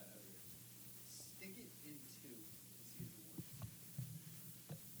 Stick it in two. Let's see if it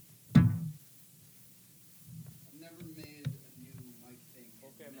works. I've never made a new mic thing.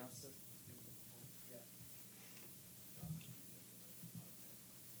 Okay, master.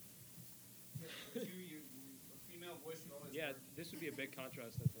 Yeah, this would be a big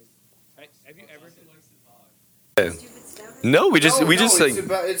contrast, I think. Have you ever? No, we just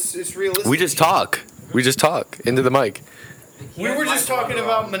it's realistic. we just talk. We just talk into the mic. We were just talking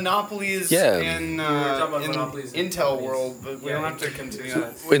about monopolies in Intel world, but we don't have to continue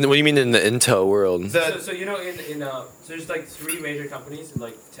that. What do you mean in the Intel world? So you know so there's like 3 major companies in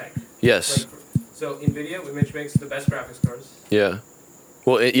like tech. Yes. Like, so Nvidia, which makes the best graphics cards. Yeah.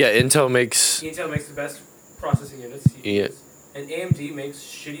 Well, Intel makes. Intel makes the best processing units. CPUs. Yeah. And AMD makes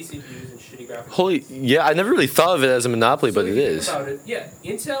shitty CPUs and shitty graphics. Holy, yeah, I never really thought of it as a monopoly, but if it you is. think about it, yeah,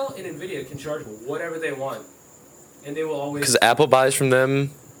 Intel and Nvidia can charge whatever they want, and they will always. Because Apple buys from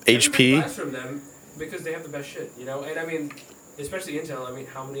them, Everybody HP. buys from them because they have the best shit, you know. And I mean, especially Intel. I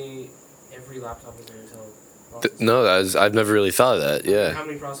mean, every laptop is an Intel processor. No, I've never really thought of that. Yeah. How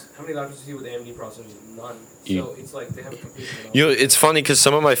many laptops do you see with AMD processors? None. You- So it's like they have a complete. You know, it's funny because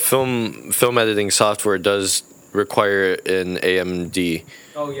some of my film editing software does require an AMD.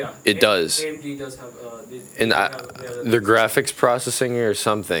 Oh yeah. It does. AMD does have Their graphics processing or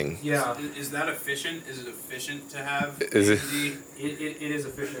something. Yeah. Is that efficient? Is it efficient to have Is it- AMD? It is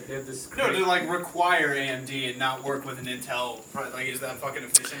efficient. They have this. No, to like require AMD and not work with an Intel. Like, is that fucking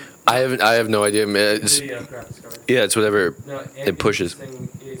efficient? I have no idea, man. graphics card. Yeah, it's whatever No, it pushes. This thing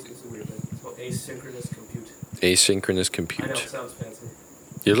is a weird thing. It's called asynchronous compute. Asynchronous I know compute. it sounds fancy.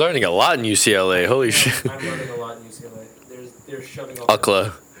 You're learning a lot in UCLA. Holy shit. I'm learning a lot in UCLA. They're shoving all.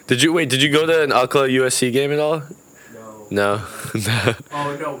 UCLA. Did you go to an UCLA USC game at all? No. No.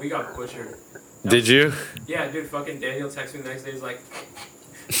 Oh no, we got butchered. Did you? Yeah, dude. Fucking Daniel texted me the next day. He's like,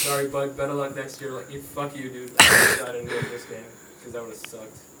 "Sorry, bud. Better luck next year." Like, fuck you, dude. I didn't go to this game because that would have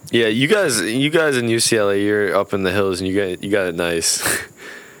sucked. Yeah, you guys in UCLA, you're up in the hills and you got it nice.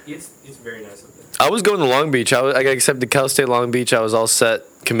 It's very nice up there. I was going to Long Beach. I got accepted to Cal State Long Beach. I was all set,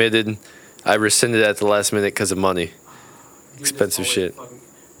 committed. I rescinded at the last minute because of money. Dude, Expensive shit.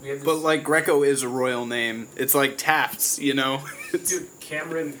 We have this, But like Greco is a royal name. It's like Taft's, you know. dude,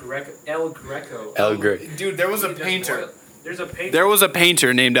 Cameron Greco, El Greco. El Greco. Dude, there was a He does painter. oil. There's a painter. There was a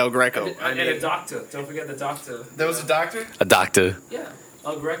painter named El Greco. And a doctor. Don't forget the doctor. There was a doctor? A doctor. Yeah.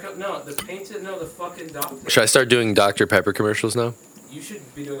 El Greco. No, the painter. No, the fucking doctor. Should I start doing Dr. Pepper commercials now? You should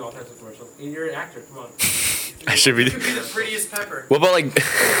be doing all types of commercials. And you're an actor. Come on. I should be. You could be the prettiest pepper. What about like?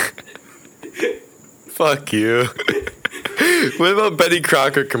 Fuck you. What about Betty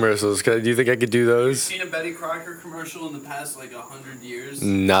Crocker commercials? Do you think I could do those? Seen a Betty Crocker commercial in the past like 100 years?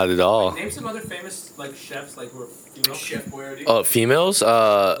 Not at all. Name some other famous like chefs like who are female. Chef Boyardee. Oh, females?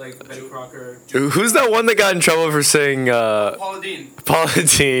 Like Betty Crocker. Who's that one that got in trouble for saying Paula Deen. Paula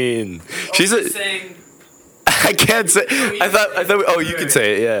Deen? She's a. saying I can't say. I thought. Oh, you can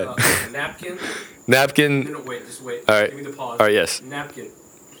say it. Yeah. Napkin. Napkin. No, wait. Just wait. All right. Give me the pause. All right. Yes. Napkin.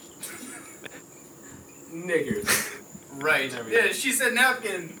 Niggers. Right. There we Yeah, go. she said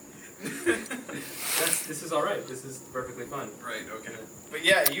napkin. This is all right. This is perfectly fine. Right. Okay. But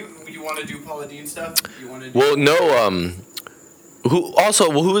yeah, you want to do Paula Deen stuff? You want to? Do Well, no.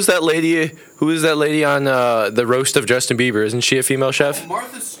 Who is that lady? Who is that lady on the roast of Justin Bieber? Isn't she a female chef?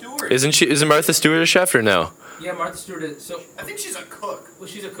 Martha Stewart. Isn't Martha Stewart a chef or no? Yeah, Martha Stewart is. So, I think she's a cook. well,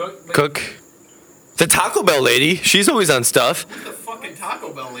 she's a cook. But Cook. The Taco Bell lady. She's always on stuff. Who's the fucking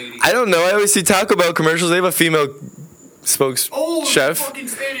Taco Bell lady? I don't know. I always see Taco Bell commercials. They have a female spokes Oh, chef. the fucking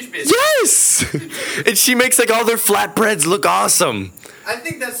Spanish bitch. Yes. And she makes like all their flatbreads look awesome. I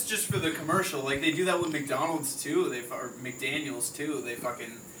think that's just for the commercial. Like they do that with McDonald's too. Or McDaniel's too. They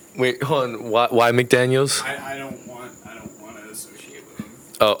fucking. Wait, hold on. Why McDaniel's? I don't want to associate with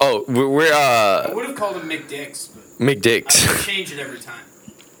them. We're I would have called them McDicks, but I McDicks. change it every time.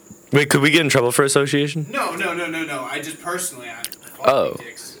 Wait, could we get in trouble for association? No. I just personally I call Oh. them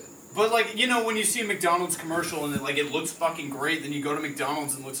McDicks. But like when you see a McDonald's commercial and it looks fucking great, then you go to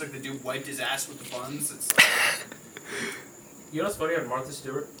McDonald's and it looks like the dude wiped his ass with the buns. It's like you know what's funny about Martha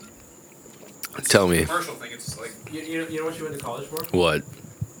Stewart? Tell me. commercial thing. It's like You know what she went to college for? What?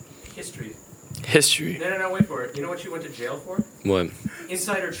 History. History. No, wait for it. You know what she went to jail for? What?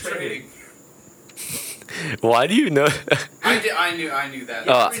 Insider trading. Why do you know? I knew that.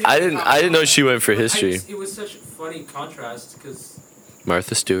 I didn't know she went for history. It was such a funny contrast because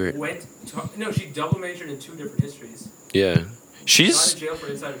Martha Stewart. she double majored in 2 different histories. Yeah. She got She's in jail for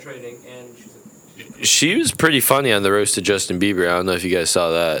insider trading, and She was pretty funny on the roast of Justin Bieber. I don't know if you guys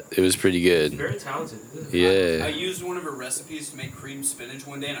saw that. It was pretty good. Very talented. I Yeah. used one of her recipes to make cream spinach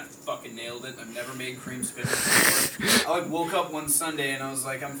one day, and I fucking nailed it. I've never made cream spinach before. I woke up one Sunday and I was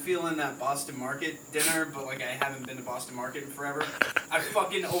like, I'm feeling that Boston Market dinner, but I haven't been to Boston Market in forever. I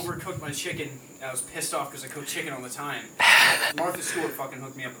fucking overcooked my chicken, and I was pissed off because I cook chicken all the time. Martha Stewart fucking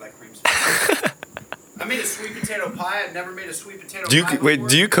hooked me up with that cream spinach. I made a sweet potato pie. I'd never made a sweet potato pie before.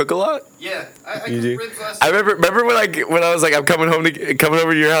 Do you cook a lot? Yeah, I You cooked do? ribs last I night. remember when I was like, I'm coming over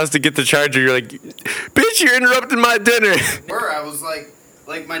to your house to get the charger. You're like, bitch, you're interrupting my dinner. I was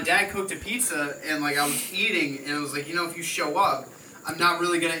like my dad cooked a pizza, and I was eating, and I was like, if you show up, I'm not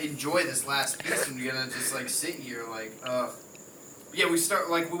really gonna enjoy this last piece. I'm gonna just sit here Yeah, we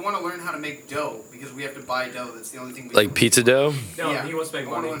want to learn how to make dough because we have to buy dough. That's the only thing. Like pizza dough? No, Yeah. he wants to make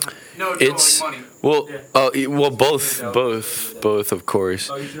money. No, It's money. well, Yeah. both, of course.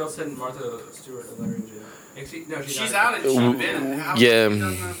 Oh, you should also send Martha Stewart a letter in jail. No, She's out of jail. How Yeah. has she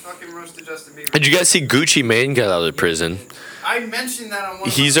done the fucking roast of Justin Bieber? Did you guys see Gucci Mane got out of prison? I mentioned that on one.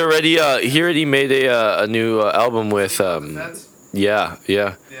 He already made a new album with That's yeah.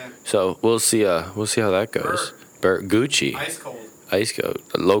 yeah. So we'll see how that goes. Gucci. Ice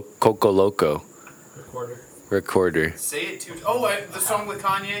cold. Coco Loco. Recorder. Say it too. Oh, the song with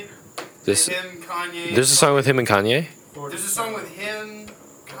Kanye. This Him, Kanye. There's a song with him and Kanye. There's a song with him,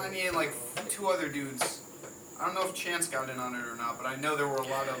 Kanye, and two other dudes. I don't know if Chance got in on it or not, but I know there were a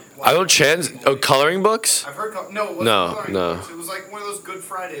lot of. I don't Chance. Oh, coloring books. I've heard. No, it wasn't No, coloring no. books. It was like one of those Good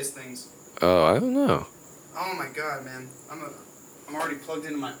Fridays things. Oh, I don't know. Oh my god, man! I'm already plugged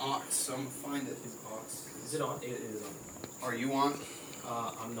into my aux, so I'm gonna find it. Is it on? It is on. Are you on?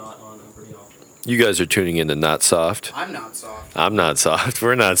 I'm not on. I'm pretty off. You guys are tuning into Not Soft. I'm not soft. I'm not soft.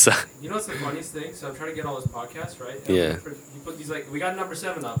 We're not soft. You know what's the funniest thing? So I'm trying to get all those podcasts, right? And Yeah. You put these we got number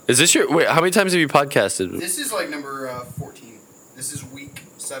 7 up. Is this your? Wait, how many times have you podcasted? This is number 14. This is week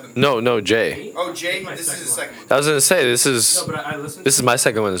 7. No, Jay. Oh, Jay, My this is second his one. second one. I was gonna say this is No, but I listened. this is my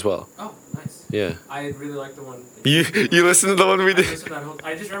second one as well. Oh, nice. Yeah. I really like the one. You listened to the one we I did. listened to that whole.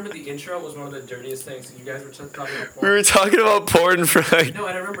 I just remember the intro was one of the dirtiest things. You guys were just talking about We porn. were talking about porn for like. No,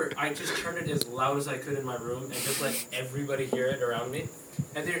 and I remember I just turned it as loud as I could in my room and just let everybody hear it around me.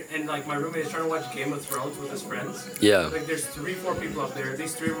 And my roommate is trying to watch Game of Thrones with his friends. Yeah. There's 3-4 people up there. At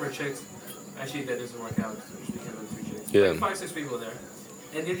least 3 of them are chicks. Actually, that doesn't work out. Usually can't have 3 chicks. Yeah. 5-6 people there.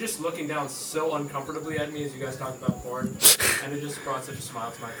 And they're just looking down so uncomfortably at me as you guys talk about porn. And it just brought such a smile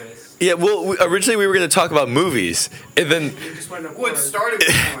to my face. Yeah. Well, originally we were gonna talk about movies, and then You just went up Well, it started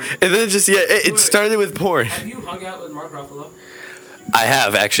with porn. and then it started with porn. Have you hung out with Mark Ruffalo? I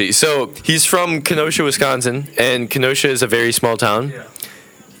have actually. So he's from Kenosha, Wisconsin, and Kenosha is a very small town. Yeah.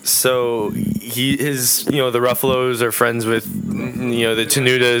 So his the Ruffalos are friends with the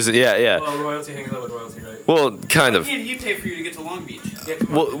Tenutas. Yeah. Well, royalty hangs out with royalty, right? Well, kind of. He paid for you to get to Long Beach. Yeah,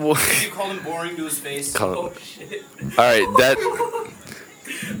 come on. Well, You called him boring to his face. Oh, shit. all right. That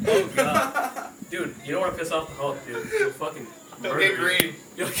Oh, God. Dude, you don't want to piss off the Hulk, dude. You'll fucking Don't murder get you. green.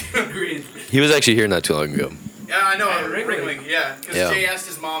 You'll get green. he was actually here not too long ago. Yeah, I know. At Ringling. Ringling. Yeah, because Yeah. Jay asked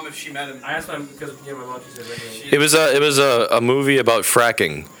his mom if she met him. I asked my because my mom just said regular. It was a movie about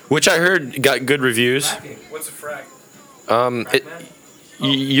fracking, which I heard got good reviews. Fracking. What's a frack? Frack man?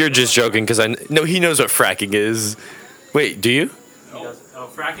 You're just joking because no, he knows what fracking is. Wait, do you? He does. Oh,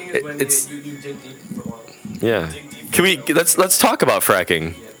 fracking is when It's- you dig deep for oil. Yeah. Can we let's talk about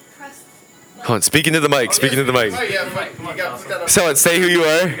fracking? Hold on, speaking to the mic. Speaking to the mic. Oh yeah, Come you on, got to put that up. Someone say who you We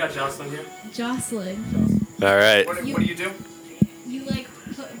are. got Jocelyn here. Jocelyn, All right. What do you do? you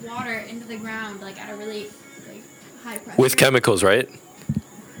put water into the ground at a really high pressure. With chemicals, right?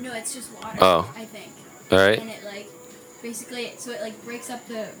 No, it's just water. Oh. I think. All right. And it basically breaks up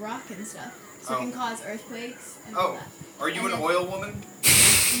the rock and stuff, so it can cause earthquakes and all Oh, that. are you an oil woman?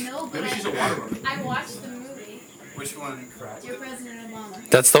 No, but Maybe she's a water woman. I watched the movie. Which one? Dear President Obama.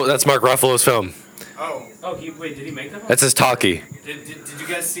 That's Mark Ruffalo's film. Oh, Oh, wait, did he make that one? That's his talkie. did you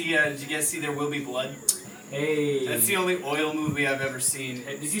guys see? Did you guys see There Will Be Blood? Hey. That's the only oil movie I've ever seen.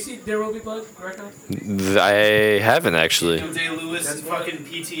 Hey, did you see There Will Be Blood, Greco? I haven't actually. Day Lewis That's and one- fucking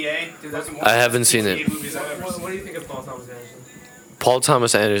PTA. Dude, that's- Fucking one I of the haven't best seen PTA it. movies I've ever seen. What do you think of Paul Thomas Anderson? Paul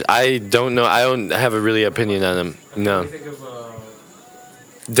Thomas Anderson. I don't know. I don't have a really opinion on him. What No. do you think of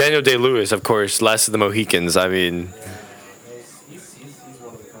Daniel Day-Lewis, of course. Last of the Mohicans. I mean, he's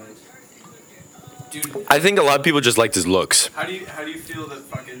one of the kind. Dude, I think a lot of people just liked his looks. how do you feel that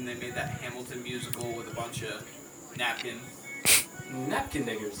fucking they made that Hamilton musical with a bunch of napkin? Napkin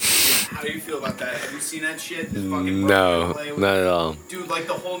niggers. How do you feel about that? Have you seen that shit? This fucking No, play with- not at all. Dude,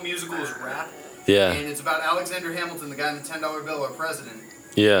 the whole musical is rap. Yeah, And it's about Alexander Hamilton, the guy in the $10 bill, our president.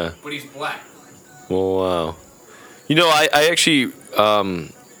 yeah. But he's black. Well, wow. You know, I actually.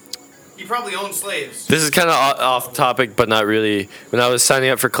 He probably owned slaves. This is kind of off topic, but not really. When I was signing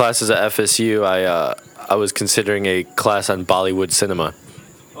up for classes at FSU, I was considering a class on Bollywood cinema.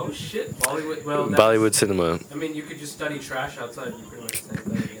 Oh shit, Bollywood. Well, Bollywood cinema. I mean, you could just study trash outside and pretty much the same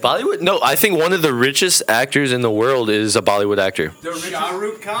thing. Yeah. Bollywood? No, I think one of the richest actors in the world is a Bollywood actor. Shah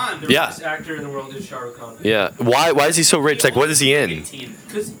Rukh Khan. The richest actor in the world is Shah Rukh Khan. Yeah. Why is he so rich? Like, what is he in?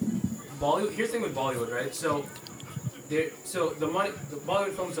 Because Bollywood. Here's the thing with Bollywood, right? So the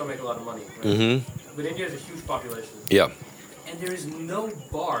Bollywood films don't make a lot of money, right? Mm-hmm. But India has a huge population. Yeah. And there is no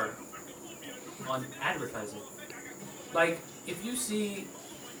bar on advertising. Like, if you see,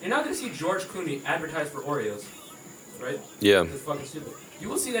 you're not gonna see George Clooney advertise for Oreos, right? Yeah. That's fucking stupid. You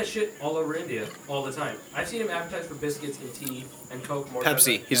will see that shit all over India all the time. I've seen him advertise for biscuits and tea and Coke more.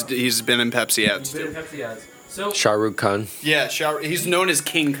 Pepsi. He's been in Pepsi ads. He's been in Pepsi ads. So Shah Rukh Khan. Yeah, he's known as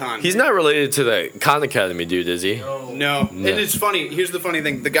King Khan. He's not related to the Khan Academy dude, is he? No. And it's funny. Here's the funny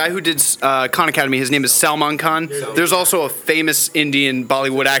thing. The guy who did Khan Academy, his name is Salman Khan. There's also a famous Indian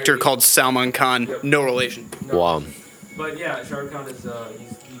Bollywood actor called Salman Khan. No relation. Wow. But yeah, Shah Rukh Khan is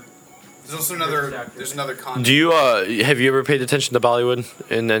There's also another Khan. Do you have you ever paid attention to Bollywood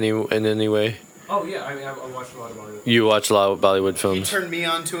in any way? Oh yeah, I mean I watched a lot of Bollywood. You watch a lot of Bollywood He films. turned me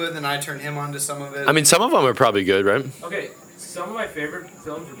onto it, then I turned him onto some of it. I mean, some of them are probably good, right? Okay, some of my favorite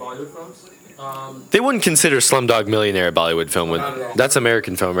films are Bollywood films. They wouldn't consider Slumdog Millionaire a Bollywood film. Not at all. That's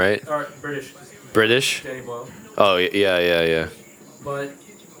American film, right? Or British. British? Danny Boyle. Oh yeah. But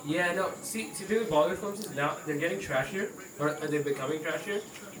yeah, no. See, the thing with Bollywood films is now they're getting trashier, or they're becoming trashier,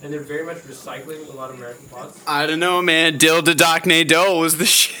 and they're very much recycling a lot of American plots. I don't know, man. Dil da Dak Ne Do was the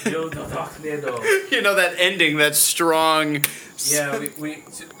shit. Dil da Dak Ne Do. You know that ending, that strong. Yeah,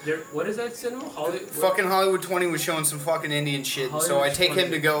 what is that cinema? Fucking Hollywood 20 was showing some fucking Indian shit. So I take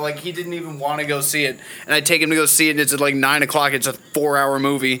him to go, like, he didn't even want to go see it. And I take him to go see it, and it's at like 9 o'clock. It's a 4-hour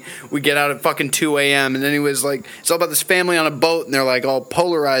movie. We get out at fucking 2 a.m. And then he was like, it's all about this family on a boat, and they're like all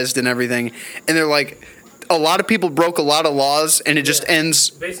polarized and everything. And they're like, a lot of people broke a lot of laws, and it just ends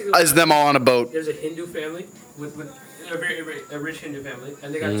basically as them all on a boat. There's a Hindu family with a rich Hindu family,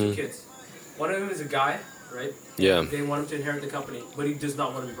 and they got 2 kids. One of them is a guy, right? Yeah. They want him to inherit the company, but he does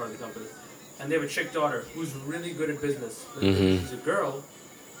not want to be part of the company. And they have a chick daughter who's really good at business. But she's a girl.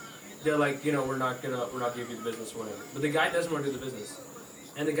 They're like, we're not giving you the business or whatever. But the guy doesn't want to do the business,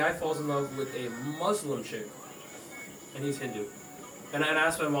 and the guy falls in love with a Muslim chick, and he's Hindu. And I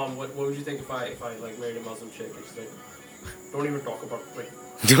asked my mom, what would you think if I like married a Muslim chick? And she's like, don't even talk about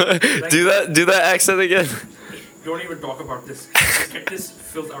do that accent again. Don't even talk about this. Get this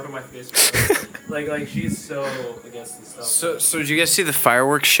filth out of my face. like she's so against this stuff. So did you guys see the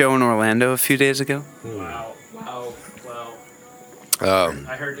fireworks show in Orlando a few days ago? Wow.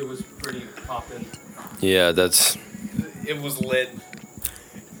 I heard it was pretty poppin'. Yeah, It was lit.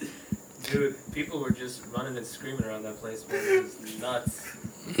 Dude, people were just running and screaming around that place, man. It was nuts.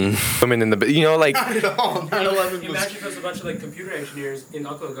 Women in the, like. Not at all. 9/11 Imagine if there's a bunch of like computer engineers in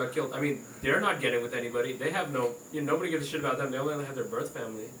Oakland got killed. I mean, they're not getting with anybody. They have no, nobody gives a shit about them. They only have their birth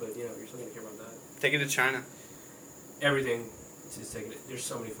family, but you're still gonna care about that. Take it to China. Everything is taking it. There's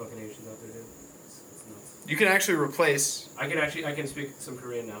so many fucking Asians out there, dude. It's nuts. You can actually replace. I can speak some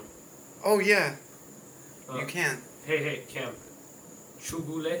Korean now. Oh yeah. You can. Hey, Cam.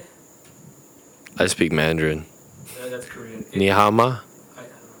 Chugule. I speak Mandarin. That's Korean. Ni hao ma?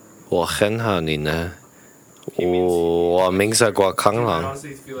 我很好你呢 我名字郭康 I 朗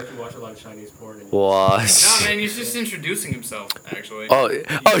honestly feel like you watch a lot of Chinese porn. Wow. No, man, he's just introducing himself, actually.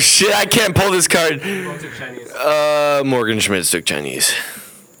 Oh shit, I can't pull this card. Both took Chinese. Morgan Schmidt took Chinese.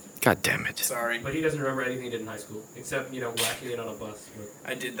 God damn it. Sorry. But he doesn't remember anything he did in high school, except, whacking it on a bus. But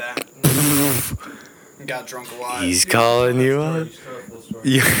I did that. Got drunk a lot. He's calling you up.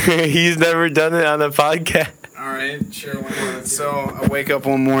 He's never done it on a podcast. Alright, sure, why not? So, I wake up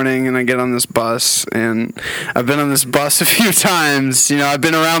one morning and I get on this bus, and I've been on this bus a few times. I've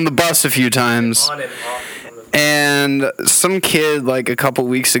been around the bus a few times. And some kid, like, a couple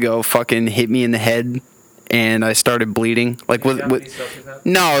weeks ago fucking hit me in the head, and I started bleeding. Like, with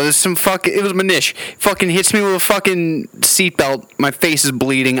no, it was it was Manish. Fucking hits me with a fucking seatbelt. My face is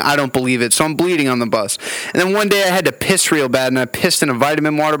bleeding. I don't believe it. So I'm bleeding on the bus. And then one day I had to piss real bad, and I pissed in a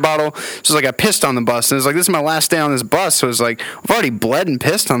vitamin water bottle. So it's like I pissed on the bus. And it was like, this is my last day on this bus. So it's like, I've already bled and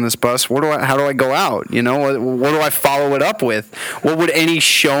pissed on this bus. How do I go out? What do I follow it up with? What would any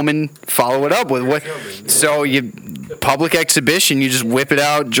showman follow it up with? So public exhibition, you just whip it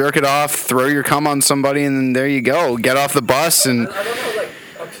out, jerk it off, throw your cum on somebody, and then there you go. Get off the bus and... I don't know, like,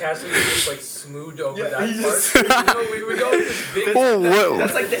 a casually just, like, smoothed over that part. We would go with this big.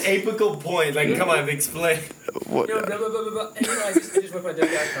 That's like the apical point. Like, come on, explain. What? Blah, blah, blah, blah, blah. And, I just whipped my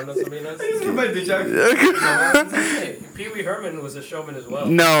dick out. Come to somebody else. I just whipped my dick out. Pee Wee Herman was a showman as well.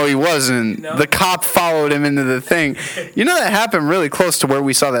 No, he wasn't. No? The cop followed him into the thing. You know that happened really close to where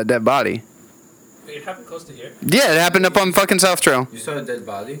we saw that dead body. It happened close to here. Yeah, it happened up on fucking South Trail. You saw a dead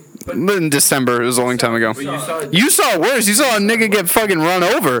body? In December. It was a long time ago. But You saw it worse. You saw a nigga get fucking run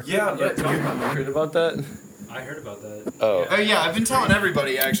over. Yeah, but you heard about that? I heard about that. Oh. Yeah, I've been telling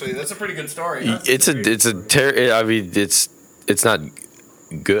everybody, actually. That's a pretty good story. I mean, it's not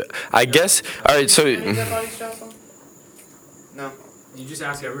good. I guess. All right, so. No. You just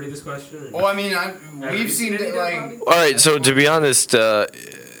ask everybody this question? Well, I mean, we've seen it, like... All right, so to be honest,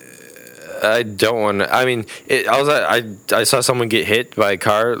 I don't want to. I mean, I saw someone get hit by a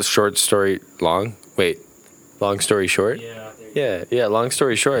car. Short story long. Wait, long story short. Yeah. Long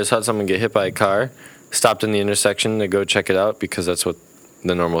story short, I saw someone get hit by a car. Stopped in the intersection to go check it out because that's what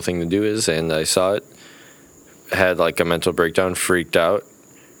the normal thing to do is. And I saw it. Had like a mental breakdown. Freaked out.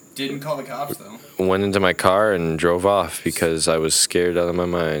 Didn't call the cops, though. Went into my car and drove off because I was scared out of my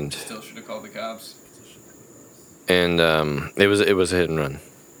mind. Still should have called the cops. And it was a hit and run.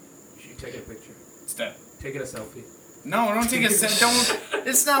 Take a picture. Step. Take it a selfie. No, don't take a selfie. Don't.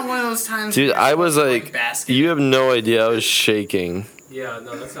 It's not one of those times. Dude, I was like, basket. you have no idea. I was shaking. Yeah,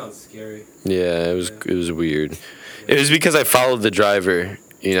 no, that sounds scary. Yeah, it was weird. It was because I followed the driver,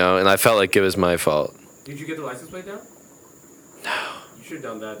 and I felt like it was my fault. Did you get the license plate down? No. You should have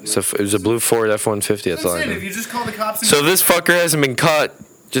done that. So it was a blue Ford F-150. That's all I it. know. If you just call the cops. So if this fucker hasn't been caught,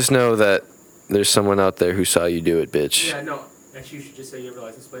 just know that there's someone out there who saw you do it, bitch. Yeah, no. Actually, you should just say you have a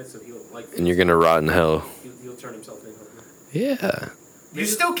license plate, so he'll And you're gonna rot in hell. He'll turn himself in. Yeah. You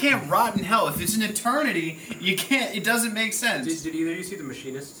still can't rot in hell. If it's an eternity, you can't. It doesn't make sense. Did either of you see The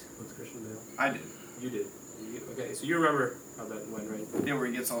Machinist with Christian Bale? I did. You did. Okay, so you remember how that went, right? Yeah, where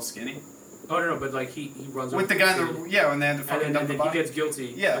he gets all skinny. Oh no, but like he runs with the guy. When they had to fucking dump the body. He gets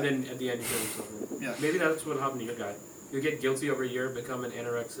guilty. Yeah. And then at the end he kills himself. Yeah. Maybe that's what happened to your guy. You get guilty over a year, become an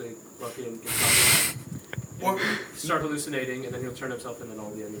anorexic, fucking. Or start hallucinating, and then he'll turn himself in, and all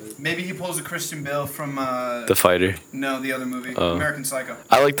the end of it. Maybe he pulls a Christian Bale from The Fighter. No, the other movie, Oh. American Psycho.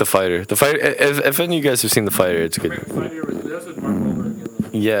 I like The Fighter. The Fighter. If any of you guys have seen The Fighter, it's good. Fighter, that was with Mark Wahlberg.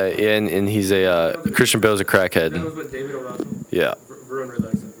 Yeah, and he's a Christian Bale's a crackhead. That was with David O. Russell. Yeah. Varun really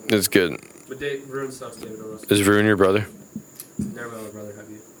likes it. It's good. But Varun sucks David O. Russell. Is Varun your brother? Never met my brother, have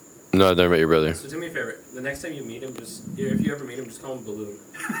you? No, I've never met your brother. So do me a favor. The next time you meet him, if you ever meet him, just call him Balloon.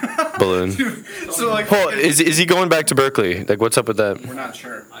 Balloon. So like, Paul, is he going back to Berkeley? Like, what's up with that? We're not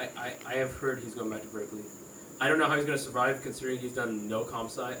sure. I have heard he's going back to Berkeley. I don't know how he's going to survive considering he's done no comp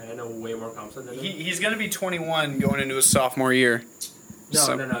sci, and I know way more comp sci than him. He's going to be 21 going into his sophomore year.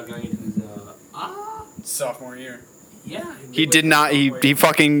 No, going into his sophomore year. Yeah. He did not. He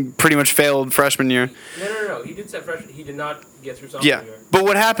fucking pretty much failed freshman year. No. He did set freshman. He did not get through sophomore year. But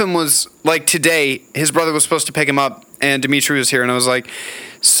what happened was, like, today, his brother was supposed to pick him up, and Dimitri was here, and I was like,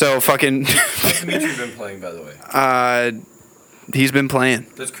 so fucking... What's Dimitri been playing, by the way? He's been playing.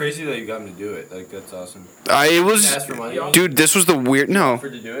 That's crazy that you got him to do it. Like, that's awesome. It was... Ask for money? Dude, this was the weird... No.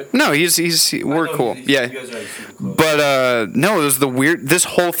 Offered to do it? No, we're cool. Yeah. You guys are, like, super close. But, no, it was the weird... This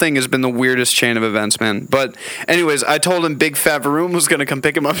whole thing has been the weirdest chain of events, man. But, anyways, I told him Big Fat Varun was going to come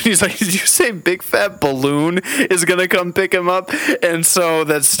pick him up. And he's like, did you say Big Fat Balloon is going to come pick him up? And so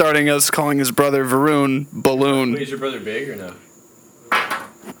that's starting us calling his brother Varun Balloon. Wait, is your brother big or no?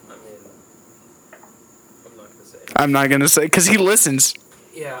 I'm not going to say, because he listens.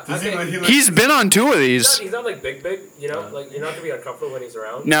 Yeah. He's been on two of these. He's not like big, you know? Like, you're not going to be uncomfortable when he's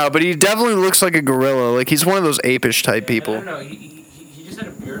around. No, but he definitely looks like a gorilla. Like, he's one of those apish type people. I don't know. He just had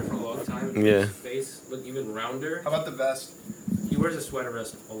a beard for a long time. Yeah. His face looked even rounder. How about the vest? He wears a sweater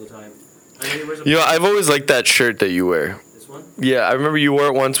vest all the time. I mean, he wears I've always liked that shirt that you wear. This one? Yeah, I remember you wore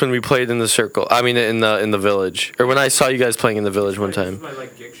it once when we played in the circle. I mean, in the village, or when I saw you guys playing in the village one time. This is my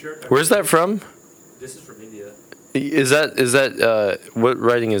gig shirt. Where's that from? This is from India. Is that what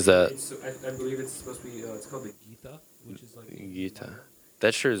writing is that? I believe it's supposed to be. It's called the Gita, which is like Gita.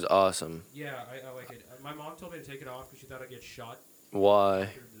 That shirt is awesome. Yeah, I like it. My mom told me to take it off because she thought I'd get shot. Why?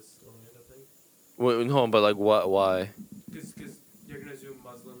 No, but like what? Why? Because they're gonna assume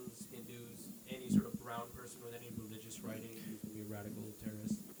Muslims, Hindus, any sort of brown person with any religious writing is gonna be a radical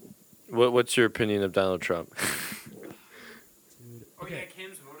terrorist. What's your opinion of Donald Trump? Dude. Okay,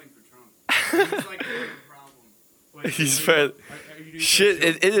 Kim's voting for Trump. He's like a problem. He's fat. Shit,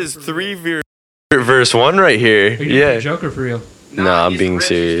 it is 3 verse 1 right here. Are you doing a joke or for real? No, I'm being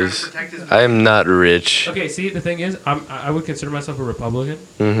serious. I am not rich. Okay, see, the thing is, I would consider myself a Republican.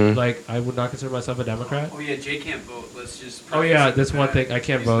 Mm-hmm. Like, I would not consider myself a Democrat. Oh yeah, Jay can't vote. Let's just. Oh yeah, that's one thing. I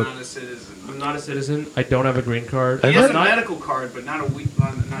can't He's vote. not a citizen. I'm not a citizen. I don't have a green card. He has a Not- medical card, but not a green.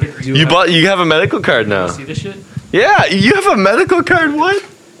 You have a medical card now. See this shit? Yeah, you have a medical card. What?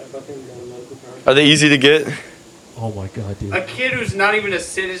 Are they easy to get? Oh my god, dude. A kid who's not even a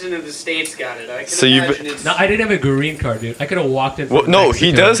citizen of the states got it. I can So you've imagine been- it's. No, I didn't have a green card, dude. I could have walked in. Well, from no, he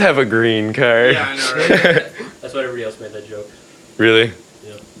Mexico. does have a green card. Yeah, I know, right? That's why everybody else made that joke. Really?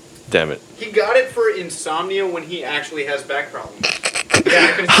 Yeah. Damn it. He got it for insomnia when he actually has back problems. Yeah,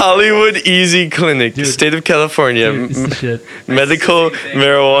 I could've- Hollywood Easy Clinic, state of California. Dude, it's the shit. Medical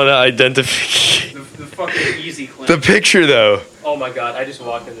marijuana identification. The fucking easy clinic. The picture, though. Oh my god, I just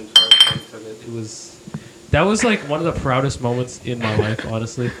walked in and took it. It was. That was like one of the proudest moments in my life,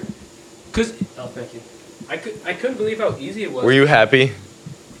 honestly. Cause thank you. I couldn't believe how easy it was. Were you happy?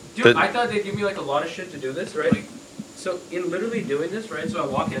 Dude, that- I thought they'd give me like a lot of shit to do this, right? So in literally doing this, right? So I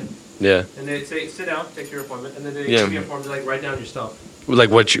walk in Yeah. and they say sit down, take your appointment, and then they Yeah. give me a form to like write down your stuff. Like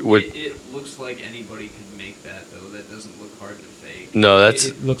what you what? It looks like anybody could make that though. That doesn't look hard to fake. No, that's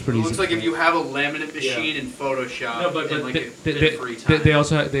It looks pretty It easy. looks like if you have a laminate machine in Photoshop No, but and like a they, bit of free time. they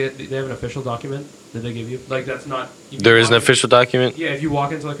also have, they have an official document that they give you. Like that's not. if you there is an walk in- official document. Yeah, if you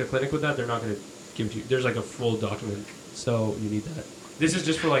walk into like a clinic with that, they're not going to give it to you. There's like a full document, so you need that. This is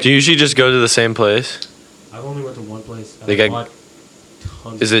just for like. Do you usually just go to the same place? I've only went to one place. They I got- bought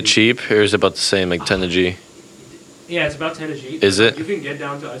tons Is of it cheap or is it about the same, like 10 a G? Yeah, it's about 10 a G. Is it? You can get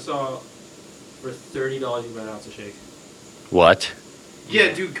down to. I saw for $30 you can buy an ounce of shake. What?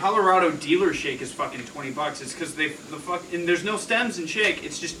 Yeah, dude, Colorado dealer shake is fucking $20. It's because and there's no stems in shake.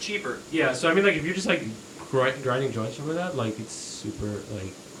 It's just cheaper. Yeah, so I mean, like, if you're just like grinding joints over that, like, it's super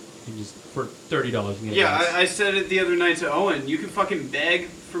like. You just for $30 you can get. Yeah, an ounce. I said it the other night to Owen. You can fucking beg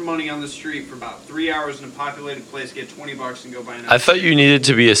for money on the street for about 3 hours in a populated place, get $20 and go buy an I thought you needed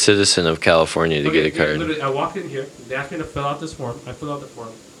to be a citizen of California to Okay, get a yeah, card. literally, I walked in here. They asked me to fill out this form. I filled out the form.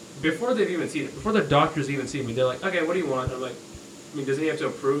 Before they've even seen it, before the doctors even see me, they're like, "Okay, what do you want?" I'm like, "I mean, doesn't he have to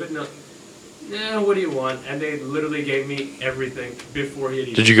approve it?" No. Nah, what do you want? And they literally gave me everything before he had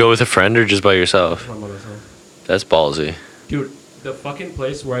even. Did you go with a friend or just by yourself? By myself. That's ballsy. Dude, the fucking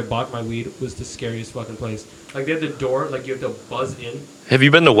place where I bought my weed was the scariest fucking place. Like, they had the door, like, you have to buzz in. Have you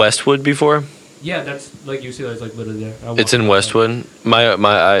been to Westwood before? Yeah, that's, like, you see that's, like, literally there. I It's walked in in. Westwood.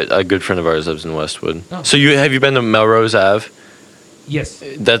 A good friend of ours lives in Westwood. Oh. So have you been to Melrose Ave? Yes.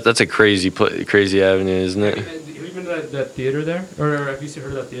 That's a crazy avenue, isn't it? Have you been to that theater there? Or have you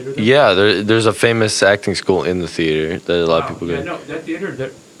heard of that theater there? Yeah, there's a famous acting school in the theater that a lot of people Yeah, go. no, that theater,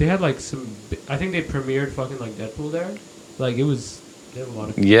 they had, like, I think they premiered fucking, like, Deadpool there. Like, it was... They have a lot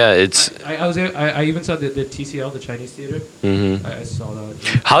of. Yeah, it's. I even saw the TCL, the Chinese theater. Mhm. I saw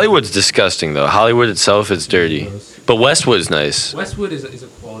that. Hollywood's disgusting though. Hollywood itself is dirty, but Westwood's nice. Westwood is a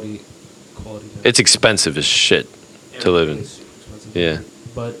quality. Town. It's expensive as shit to live in. It's super expensive. Yeah.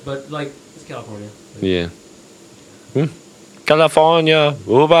 But like it's California. Like, Yeah. California,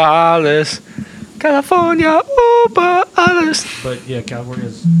 Uber alles. California, Uber alles. But yeah, California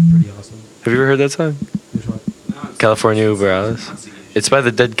is pretty awesome. Have you ever heard that song? Which one? California, Uber alles. It's by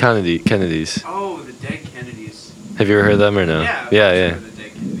the dead Kennedys. Oh, the dead Kennedys. Have you ever heard them or no? Yeah. Yeah.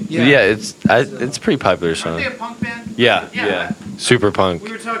 Yeah. Yeah, it's a pretty popular Aren't song. they a punk band? Yeah. Super punk.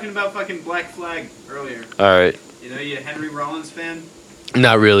 We were talking about fucking Black Flag earlier. All right. You know, you a Henry Rollins fan?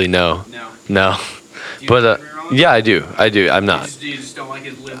 Not really, no. Do No. you But like Henry Rollins? yeah, I do. I'm not. You just don't like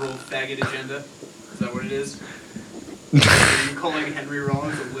his liberal faggot agenda? Is that what it is? Are you calling Henry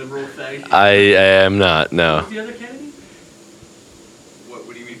Rollins a liberal faggot? I am not. No. Who's the other Kennedy?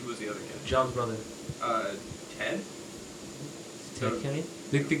 What do you mean? Who's the other Kennedy? John's brother. Ted? Ted Kennedy?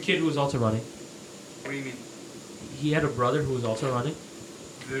 The kid who was also running. What do you mean? He had a brother who was also running.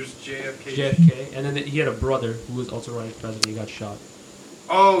 There's JFK. JFK, and then he had a brother who was also running for president. He got shot.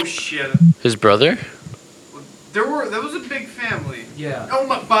 Oh shit! His brother? That was a big family. Yeah. Oh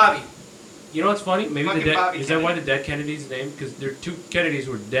my Bobby. You know what's funny? Maybe Fucking the dead. Bobby Is that why the dead Kennedy's named? Because there are two Kennedys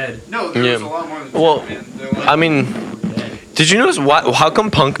who were dead. No, there was a lot more than Well, two, man. They're like- I mean, did you notice how come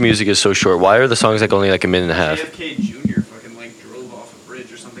punk music is so short? Why are the songs like only like a minute and a half? JFK Jr. fucking like drove off a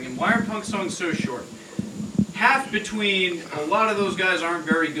bridge or something. And why are punk songs so short? Half between a lot of those guys aren't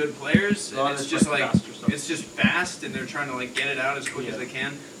very good players, and it's just like it's just fast, and they're trying to like get it out as quick as they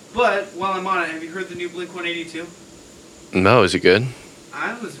can. But while I'm on it, have you heard the new Blink 182? No, is it good?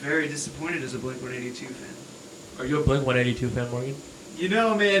 I was very disappointed as a Blink 182 fan. Are you a Blink 182 fan, Morgan? You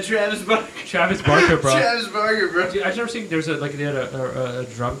know, man, Travis Barker. Travis Barker, bro. Travis Barker, bro. Dude, I've never seen. There's they had a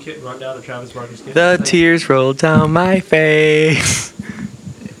drum kit rundown of Travis Barker's kit. The tears roll down my face.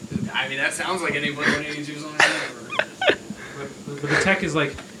 I mean, that sounds like any Blink-182 song ever. But the tech is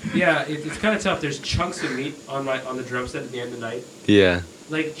like, yeah, it's kind of tough. There's chunks of meat on the drum set at the end of the night. Yeah.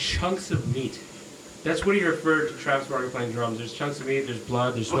 Like chunks of meat. That's what you refer to Travis Barker playing drums. There's chunks of meat. There's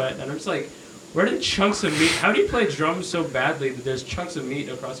blood. There's sweat. And I'm just like, where did chunks of meat? How do you play drums so badly that there's chunks of meat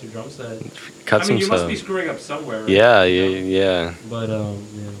across your drum set? Cuts I mean, you must himself. be screwing up somewhere. Right? Yeah. But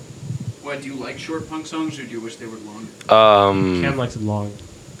yeah. What, do you like short punk songs, or do you wish they were long? Cam likes it long.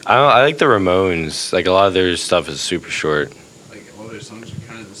 I like the Ramones. Like a lot of their stuff is super short. Like, all their songs are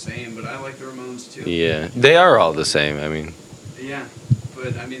kind of the same, but I like the Ramones too. Yeah, they are all the same. I mean. Yeah,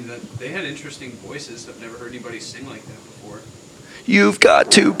 but I mean, they had interesting voices. I've never heard anybody sing like that before. You've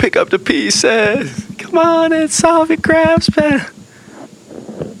got to pick up the pieces. Come on and solve your crafts, man.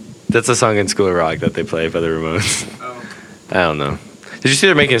 That's a song in School of Rock that they play by the Ramones. Oh. I don't know. Did you see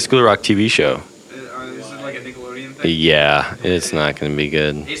they're making a School of Rock TV show? Is it like a Nickelodeon thing? Yeah, it's not going to be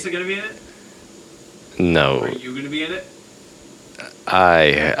good. Asa gonna be in it? No, Are you gonna be in it?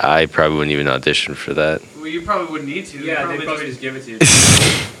 I probably wouldn't even audition for that. Well, you probably wouldn't need to. Yeah, they'd probably just give it to you.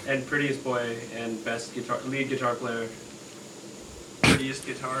 And prettiest boy and best lead guitar player. Prettiest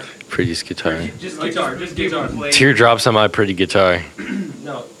guitar. Prettiest guitar. Just guitar. Just guitar. Teardrops on my pretty guitar.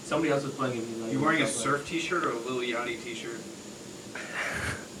 No, somebody else was playing it. You wearing a surf T-shirt or a Lil Yachty T-shirt?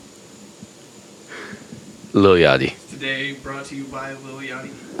 Lil Yachty. Today brought to you by Lil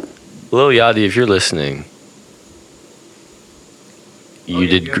Yachty. Lil Yachty, if you're listening, you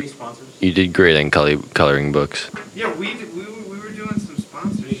did great on coloring books. Yeah, we were doing some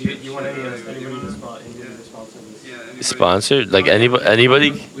sponsorship. You want anybody to sponsor this? Yeah, anybody. Sponsored? Like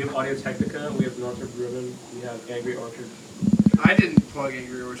anybody? We have Audio Technica, we have Northrop Grumman, we have Angry Orchard. I didn't plug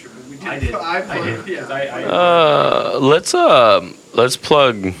Angry Orchard, but we did. I did. I plugged. I did. Yeah. Let's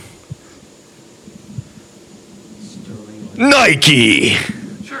plug Nike.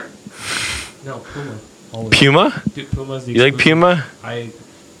 Sure. No, Puma. Always. Puma? Dude, Puma's the You like exclusive. Puma? I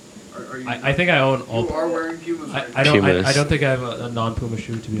think I own all. You are wearing Pumas. Right? I don't. Pumas. I don't think I have a non-Puma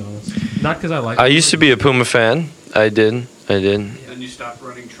shoe, to be honest. Not because I like. I used to be a Puma fan. I did. Then you stopped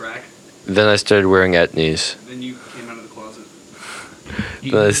running track. Then I started wearing etnies. Then you came out of the closet.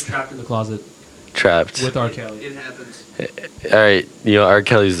 You Then I were s- trapped in the closet Trapped. with R. Kelly. It happens. All right, R.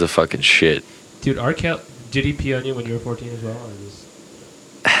 Kelly's the fucking shit. Dude, R. Kelly, did he pee on you when you were 14 as well? Or just...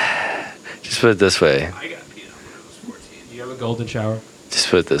 Just put it this way. I got peed on when I was 14. Do you have a golden shower? Just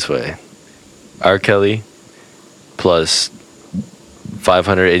put it this way. R. Kelly plus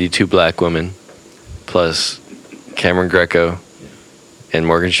 582 black women plus Cameron Greco and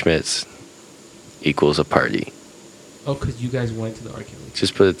Morgan Schmitz equals a party. Oh, because you guys went to the R. Kelly.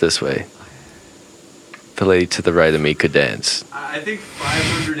 Just put it this way. The lady to the right of me could dance. I think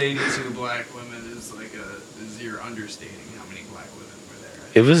 582 black women is you're understating how many black women were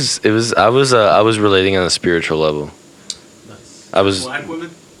there. I was relating on a spiritual level. Nice. I was. Black women?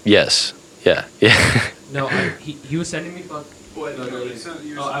 Yes. Yeah. No, he was sending me fuck. What?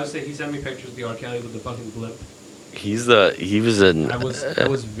 I was saying he sent me pictures of the R. Kelly with the fucking blimp. He was an. I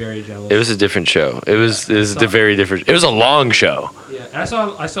was very jealous. It was a different show. It was a very different. It was a long show. Yeah, and I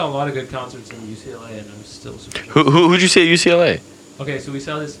saw a lot of good concerts in UCLA, and I'm still super. Who'd you see at UCLA? Okay, so we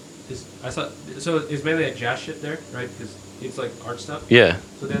saw this. So it's mainly like jazz shit there, right? Because it's like art stuff. Yeah.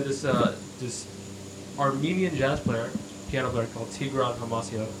 So they had this Armenian jazz player, piano player called Tigran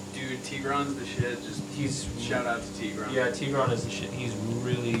Hamasio. Dude, Tigran's the shit. He's shout out to Tigran. Yeah, Tigran is the shit. He's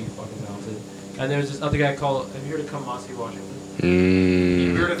really fucking talented. And there's this other guy called. Have you heard of Kamasi Washington?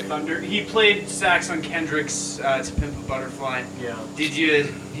 You heard of Thunder? He played sax on Kendrick's "To Pimp a Butterfly." Yeah. Have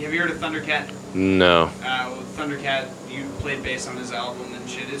you heard of Thundercat? No. Well, Thundercat, you played bass on his album and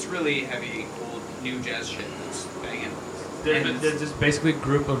shit. It's really heavy, cool, new jazz shit that's banging. There's this basically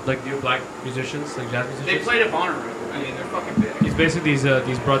group of like new black musicians, like jazz musicians. They played at Bonnaroo. I mean, they're fucking big. It's basically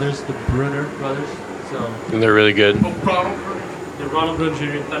these brothers, the Bruner brothers. So. And they're really good. The Ronald Bruner Jr.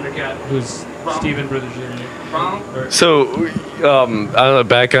 and Thundercat, who's Steven Bruner Jr. So, I don't know.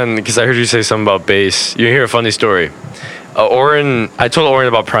 Back on because I heard you say something about bass. You hear a funny story. I told Oren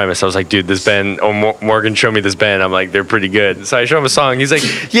about Primus. I was like, dude, this band. Oh, Morgan showed me this band. I'm like, they're pretty good. So I show him a song. He's like,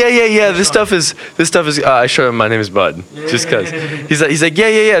 yeah. This stuff is. I show him. My name is Bud. Just cause. He's like,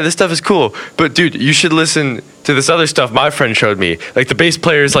 yeah. This stuff is cool. But dude, you should listen to this other stuff my friend showed me. Like the bass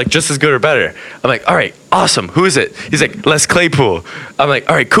player is like just as good or better. I'm like, all right. awesome. Who is it? He's like, Les Claypool. I'm like,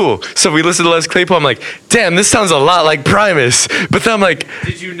 all right, cool. So we listen to Les Claypool. I'm like, damn, this sounds a lot like Primus. But then I'm like,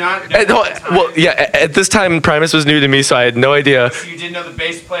 did you not know at this time Primus was new to me, so I had no idea. So you didn't know the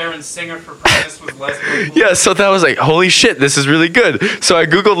bass player and singer for Primus was Les Claypool? Yeah, so that was like, holy shit, this is really good. So I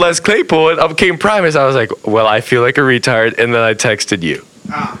Googled Les Claypool and up came Primus. I was like, well, I feel like a retard. And then I texted you.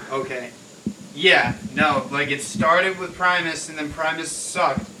 Ah, okay. Yeah, no, like it started with Primus and then Primus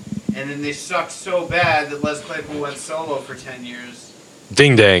sucked. And then they sucked so bad that Les Claypool went solo for 10 years.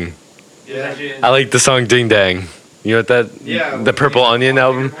 Ding Dang. Yeah. I like the song Ding Dang. You know what that? Yeah. The Purple Onion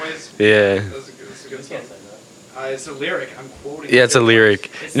album? Yeah. That's a good song. It's a lyric. I'm quoting. Yeah, it's a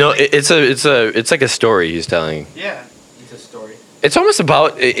lyric. No, it's like a story he's telling. Yeah. It's a story. It's almost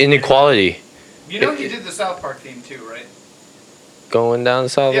about inequality. You know he did the South Park theme too, right? Going down the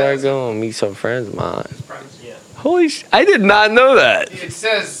South Park, going meet some friends of mine. Yeah. Holy I did not know that. It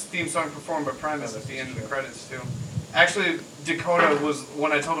says theme song performed by Primus at the end of the credits too. Actually, Dakota was,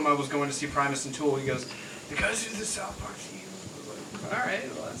 when I told him I was going to see Primus and Tool, he goes, the guys who did the South Park theme. I was like, alright,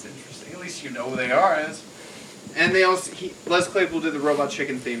 well that's interesting. At least you know who they are. And they also, Les Claypool did the Robot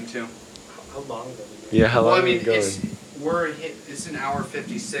Chicken theme too. How long ago? Yeah, how long Well, I mean, is it going? it's an hour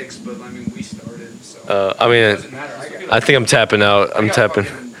 56, but I mean, we started, so. I mean, it doesn't matter. I think I'm tapping out. I'm tapping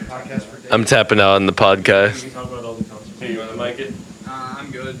out on the podcast. Hey, you want to mic it?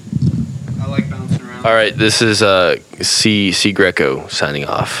 I'm good. I like bouncing around. All right, this is C Greco signing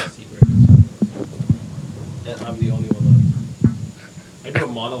off. And I'm the only one left. I do a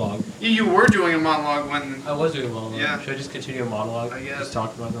monologue. You were doing a monologue when... I was doing a monologue. Yeah. Should I just continue a monologue? I guess. Just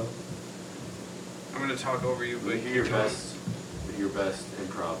talk about myself? I'm going to talk over you, but Your best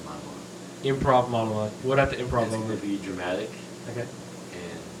improv monologue. Improv monologue. What at the improv It's monologue? going to be dramatic. Okay.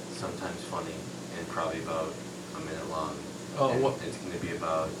 And sometimes funny, and probably about a minute long. Oh, and what? It's going to be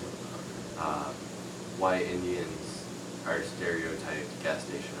about why Indians are stereotyped gas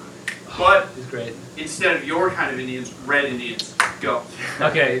station owners. But It's great. instead of your kind of Indians, red Indians. Go.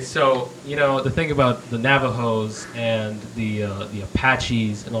 Okay, so the thing about the Navajos and the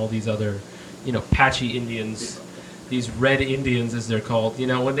Apaches and all these other, Apache Indians, these red Indians as they're called.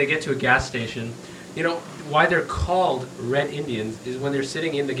 When they get to a gas station, why they're called red Indians is when they're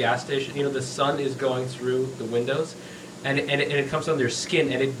sitting in the gas station. The sun is going through the windows, and it comes on their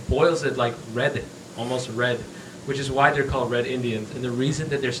skin and it boils it like red, almost red, which is why they're called red Indians. And the reason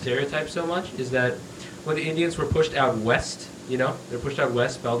that they're stereotyped so much is that when the Indians were pushed out west, they're pushed out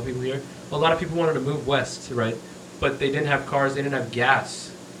west by all the people here. Well, a lot of people wanted to move west, right? But they didn't have cars, they didn't have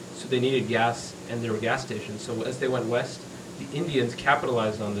gas. So they needed gas, and there were gas stations. So as they went west, the Indians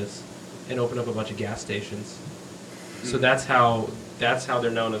capitalized on this and opened up a bunch of gas stations. So that's how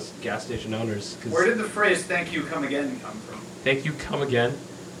they're known as gas station owners. Where did the phrase "thank you, come again" come from? Thank you, come again.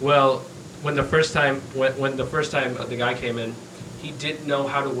 Well, when the first time the guy came in, he didn't know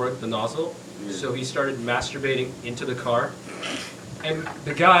how to work the nozzle, so he started masturbating into the car. And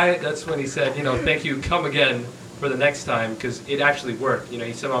the guy, that's when he said, thank you, come again for the next time, because it actually worked.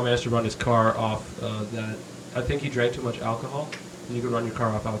 He somehow managed to run his car off that. I think he drank too much alcohol, and you could run your car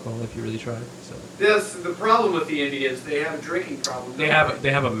off alcohol if you really tried. So This the problem with the Indians. They have a drinking problem. they have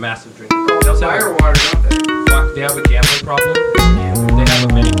a massive drinking problem. They also have firewater, don't they? They have a gambling problem. They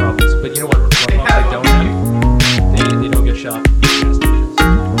have many problems. But you know what problem they don't have? They don't get shot.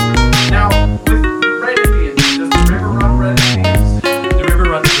 Now, with red Indians, does the river run red Indians? The river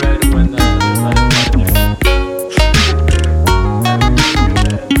runs red when there's flood in there.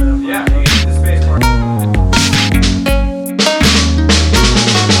 Yeah, you get the space part.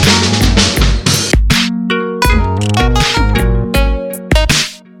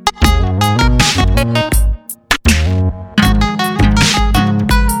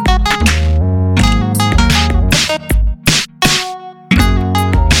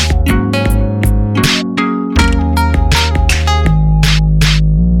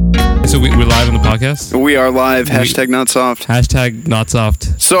 So we're live on the podcast? We are live. Hashtag not soft. Hashtag not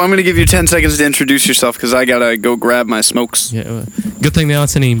soft. So I'm going to give you 10 seconds to introduce yourself because I got to go grab my smokes. Yeah, good thing they aren't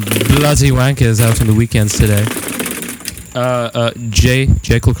sending bloody wankers out on the weekends today. Jay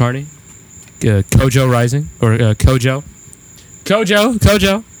Kulkarni, Kojo Rising, or Kojo,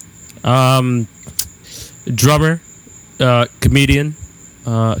 drummer, comedian,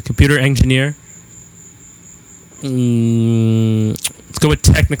 computer engineer. Let's go with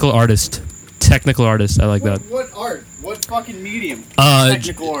technical artist. Technical artist, I like that. What art? What fucking medium?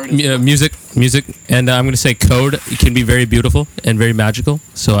 Technical artist. Music, and I'm going to say code can be very beautiful and very magical.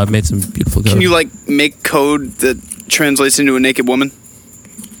 So I've made some beautiful code. Can you make code that translates into a naked woman?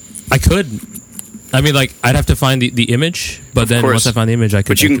 I could. I mean, like, I'd have to find the image, but then course. once I find the image, I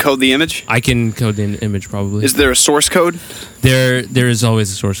can. But you can code the image? I can code the image, probably. Is there a source code? There is always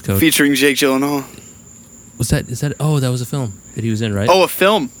a source code. Featuring Jake Gyllenhaal. Is that? Oh, that was a film that he was in, right? Oh, a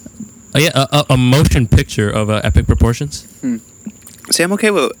film. Oh yeah, a motion picture of epic proportions. See, I'm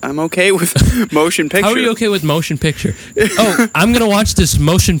okay with motion picture. How are you okay with motion picture? Oh, I'm gonna watch this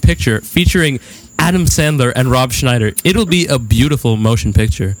motion picture featuring Adam Sandler and Rob Schneider. It'll be a beautiful motion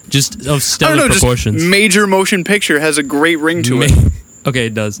picture, just of stellar proportions. Just major motion picture has a great ring to it. Okay,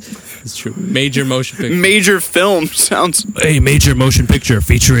 it does. It's true. Major motion picture. Major film sounds. A major motion picture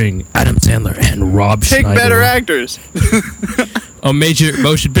featuring Adam Sandler and Rob Schneider. Pick better actors. A major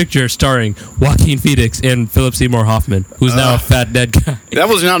motion picture starring Joaquin Phoenix and Philip Seymour Hoffman, who's now a fat dead guy. That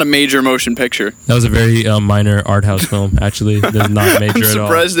was not a major motion picture. That was a very minor art house film, actually. They're not major at all. I'm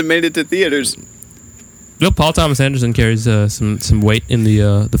surprised it made it to theaters. You know, Paul Thomas Anderson carries some weight in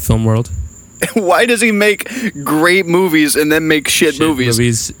the film world. Why does he make great movies and then make shit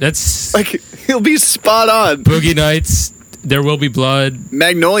movies? That's like, he'll be spot on. Boogie Nights, There Will Be Blood.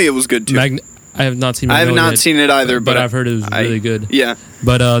 Magnolia was good too. I have not seen Magnolia. I have not seen it either, but I've heard it was really good. Yeah.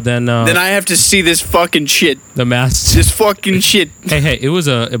 But then I have to see this fucking shit. The Mask. This fucking shit. Hey, it was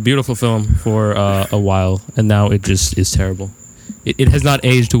a beautiful film for a while, and now it just is terrible. It has not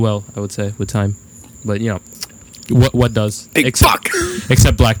aged well, I would say, with time. But, you know, what does?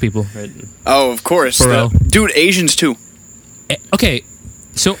 Except black people, right? Oh, of course. Dude, Asians too. Okay,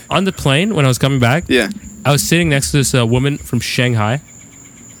 so on the plane, when I was coming back, I was sitting next to this woman from Shanghai.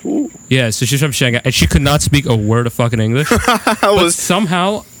 Ooh. Yeah, so she's from Shanghai, and she could not speak a word of fucking English. But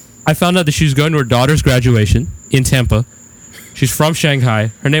somehow, I found out that she was going to her daughter's graduation in Tampa. She's from Shanghai.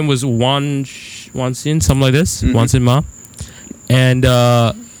 Her name was Wan Xin, something like this. Wan Xin Ma. And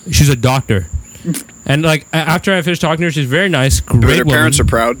she's a doctor. And like after I finished talking to her, she's very nice, great woman. Her parents are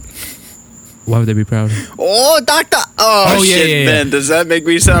proud. Why would they be proud? Oh, doctor! Oh shit, yeah. Ben, does that make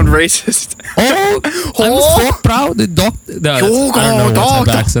me sound racist? I'm so proud, the doctor. I don't know what type of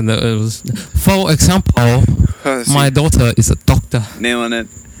accent it was. For example, my daughter is a doctor. Nailing it.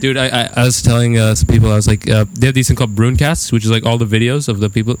 Dude, I was telling some people, I was like, they have these thing called Brooncasts, which is like all the videos of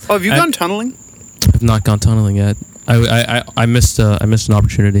the people. Oh, have you gone tunneling? I've not gone tunneling yet. I missed an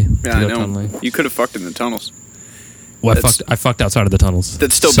opportunity to I go know. tunneling. You could have fucked in the tunnels. Well, I fucked outside of the tunnels.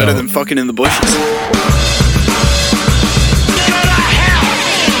 That's still better than fucking in the bushes.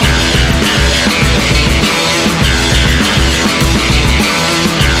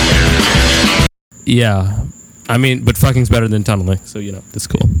 Yeah. I mean, but fucking's better than tunneling, so, you know, that's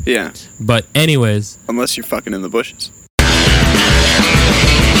cool. Yeah. But anyways. Unless you're fucking in the bushes.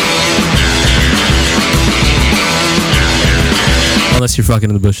 Unless you're fucking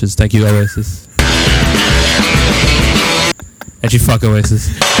in the bushes. Thank you, Oasis. And you fuck Oasis.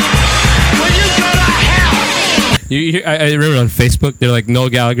 I remember on Facebook, they're like, Noel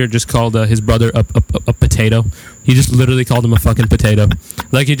Gallagher just called his brother a potato. He just literally called him a fucking potato.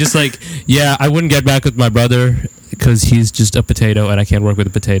 Like, he just like, yeah, I wouldn't get back with my brother because he's just a potato and I can't work with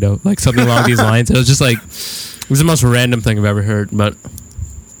a potato. Like, something along these lines. It was just like, it was the most random thing I've ever heard, but...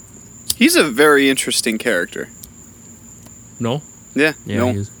 He's a very interesting character. No? Yeah,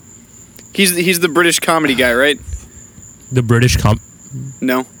 no. He's the British comedy guy, right? The British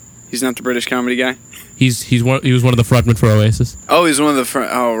No, he's not the British comedy guy. He was one of the frontmen for Oasis. Oh, he's one of the front.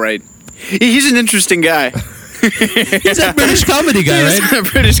 Oh, right. He's an interesting guy. He's a British comedy guy, right? He's a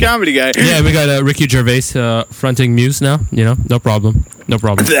British comedy guy. Yeah, we got Ricky Gervais fronting Muse now. You know, no problem.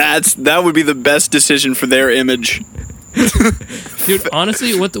 That would be the best decision for their image. Dude,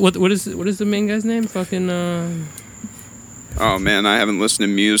 honestly, what is the main guy's name? Fucking. Oh man, I haven't listened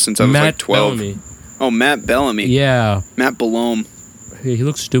to Muse since I was like 12. Bellamy. Oh, Matt Bellamy. Yeah. Matt Bellome. He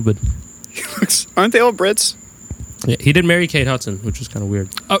looks stupid. Aren't they all Brits? Yeah, he did marry Kate Hudson, which was kind of weird.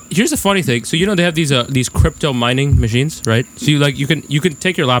 Oh, here's a funny thing. So you know they have these crypto mining machines, right? So you can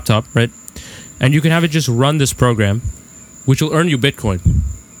take your laptop, right, and you can have it just run this program, which will earn you Bitcoin,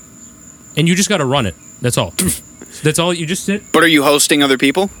 and you just got to run it. That's all. That's all. You just sit. But are you hosting other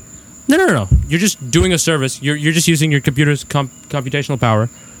people? No. You're just doing a service. You're just using your computer's computational power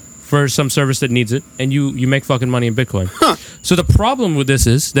for some service that needs it, and you make fucking money in Bitcoin. Huh. So the problem with this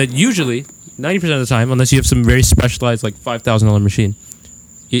is that usually 90% of the time, unless you have some very specialized like $5,000 machine,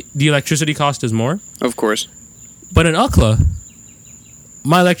 the electricity cost is more. Of course. But in UCLA,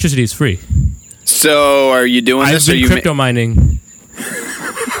 my electricity is free. So are you doing this? I've been crypto mining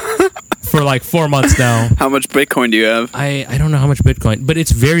for like 4 months now. How much Bitcoin do you have? I don't know how much Bitcoin, but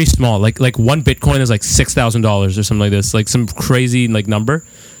it's very small. Like one Bitcoin is like $6,000 or something like this, like some crazy like number.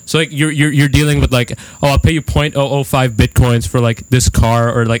 So like you're dealing with like, oh, I'll pay you 0.005 bitcoins for like this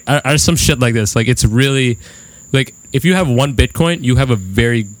car or like or some shit like this. Like it's really like if you have 1 bitcoin, you have a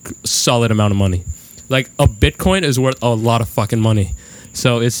very solid amount of money. Like a bitcoin is worth a lot of fucking money.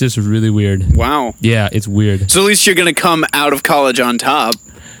 So it's just really weird. Wow. Yeah, it's weird. So at least you're gonna come out of college on top.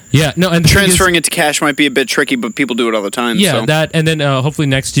 Yeah, no, and transferring it to cash might be a bit tricky, but people do it all the time. Yeah, so. that, and then hopefully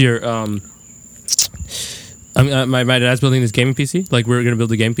next year, my dad's building this gaming PC. Like we're gonna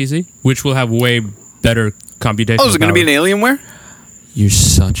build a game PC, which will have way better computation. Oh, is it gonna be an Alienware? You're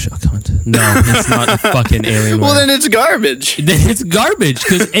such a cunt. No, it's not a fucking Alienware. Well, then it's garbage. Then it's garbage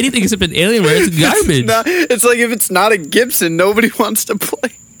because anything except an Alienware, it's garbage. It's like if it's not a Gibson, nobody wants to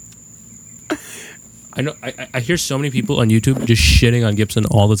play. I know. I hear so many people on YouTube just shitting on Gibson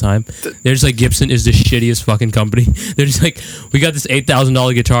all the time. They're just like, Gibson is the shittiest fucking company. They're just like, we got this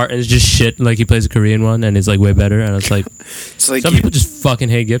 $8,000 guitar and it's just shit. Like he plays a Korean one and it's like way better. And it's like some people just fucking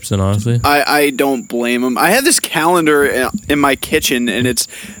hate Gibson. Honestly, I don't blame them. I have this calendar in my kitchen and it's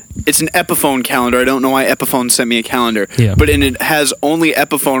an Epiphone calendar. I don't know why Epiphone sent me a calendar. Yeah. But it has only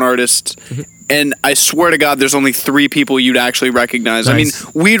Epiphone artists. And I swear to God, there's only 3 people you'd actually recognize. Nice.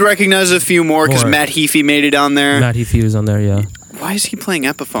 I mean, we'd recognize a few more because Matt Heafy made it on there. Matt Heafy was on there, yeah. Why is he playing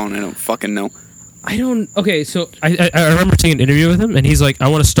Epiphone? I don't fucking know. I don't. Okay, so I remember seeing an interview with him, and he's like, I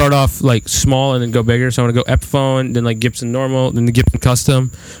want to start off like small and then go bigger. So I want to go Epiphone, then like Gibson normal, then the Gibson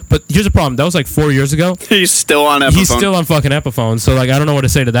custom. But here's the problem: that was like 4 years ago. He's still on Epiphone. He's still on fucking Epiphone. So like, I don't know what to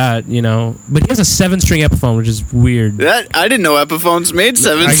say to that, you know. But he has a 7-string Epiphone, which is weird. That I didn't know Epiphones made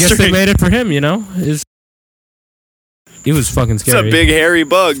 7-string. I guess they made it for him, you know. It was fucking scary. It's a big hairy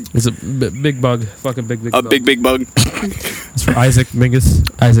bug. It's a big bug. Fucking big bug. Big bug. It's for Isaac Mingus.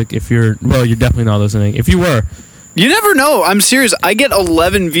 Isaac, if you're definitely not listening. If you were, you never know. I'm serious. I get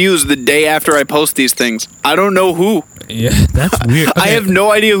 11 views the day after I post these things. I don't know who. Yeah, that's weird. Okay. I have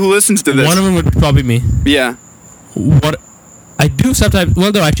no idea who listens to this. One of them would probably me. Yeah. What I do sometimes.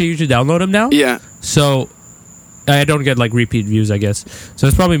 Well, no, actually, you should download them now. Yeah. So I don't get like repeat views, I guess. So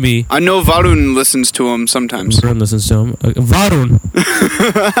it's probably me. I know Varun listens to him sometimes. Varun listens to him. Varun.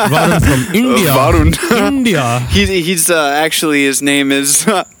 Varun from India. Varun. India. He's actually, his name is...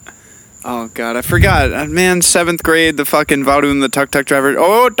 oh, God, I forgot. Man, 7th grade, the fucking Varun, the tuk-tuk driver.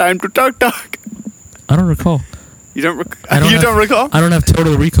 Oh, time to tuk-tuk. I don't recall. You don't recall? I don't have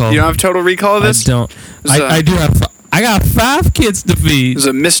total recall. You don't have total recall of this? I don't. I do have... I got 5 kids to feed. There's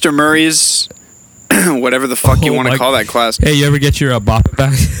a Mr. Murray's... whatever the fuck you want to call that class. Hey, you ever get your bop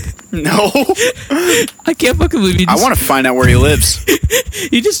back? No. I can't fucking believe you. I want to find out where he lives.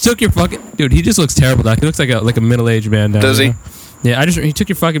 He just took your fucking... Dude, he just looks terrible now. He looks like a middle-aged man now. Does he? Yeah, he took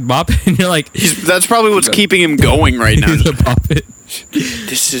your fucking bop and you're like... That's probably what's keeping him going right now. He's a puppet.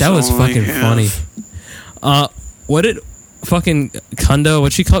 That was fucking funny. What did fucking Kunda,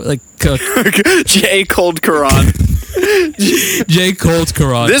 what'd she call it? Like... J. Cold Quran. J. Cold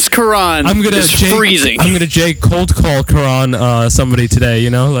Quran. This Quran is freezing. I'm gonna J. Cold call Quran somebody today, you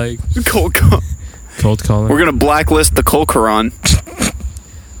know? Like... Cold call. Cold calling. We're gonna blacklist the Cold Quran.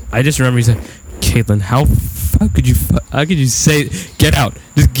 I just remember he said, Caitlin, how could you say, get out,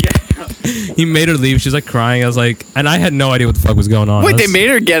 just get out. He made her leave. She was like crying. I was like, and I had no idea what the fuck was going on. Wait, they made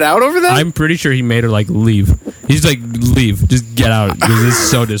her get out over that? I'm pretty sure he made her like leave. He's like, leave, just get out. This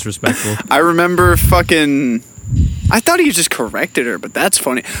is so disrespectful. I remember fucking... I thought he just corrected her, but that's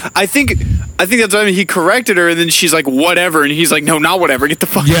funny. I think that's what I mean. He corrected her, and then she's like, whatever, and he's like, no, not whatever. Get the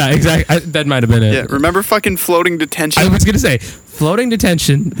fuck. Yeah, exactly. That might have been it. Yeah, remember fucking floating detention? I was gonna say floating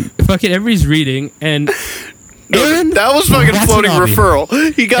detention. Fucking everybody's reading, and Aaron, that was fucking floating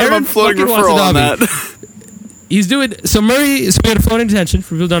referral. He got him on floating referral on that. He's doing so. Murray. So we had floating detention.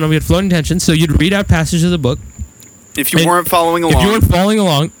 For people who don't know, we had floating detention. So you'd read out passages of the book. If you weren't following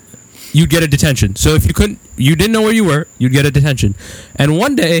along, you'd get a detention. So if you didn't know where you were, you'd get a detention. And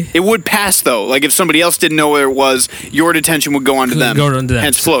one day... It would pass, though. Like, if somebody else didn't know where it was, your detention would go on to them.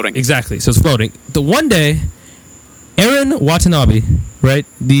 Hence floating. Exactly. So it's floating. The one day, Aaron Watanabe, right?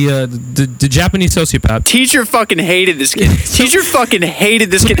 The Japanese sociopath. Teacher fucking hated this kid. Teacher fucking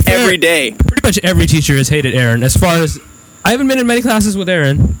hated this kid every day. Pretty much every teacher has hated Aaron. As far as... I haven't been in many classes with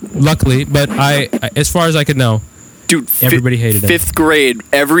Aaron, luckily, but I as far as I could know... Dude, everybody hated him. 5th grade,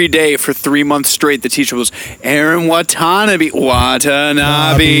 every day for 3 months straight, the teacher was Aaron Watanabe,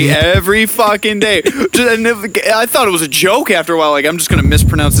 every fucking day. I thought it was a joke after a while. Like, I'm just gonna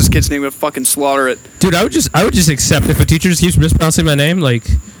mispronounce this kid's name and fucking slaughter it. Dude, I would just accept if a teacher just keeps mispronouncing my name, like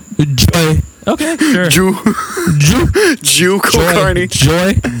Joy. Okay, sure. Jew Killarney.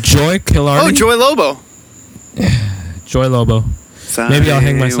 Joy Killarney. Oh, Joy Lobo. Joy Lobo. Maybe I'll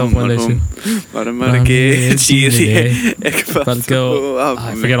hang myself one day soon. I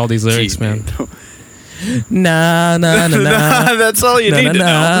forget all these lyrics, man. Na na na na. That's all you need to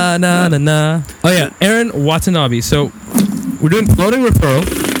know. Na na na. Oh yeah, Aaron Watanabe. So we're doing floating referral,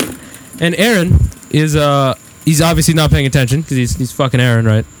 and Aaron is he's obviously not paying attention because he's fucking Aaron,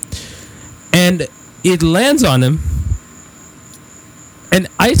 right? And it lands on him, and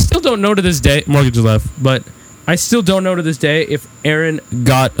I still don't know to this day. Mortgage left, but I still don't know to this day if Aaron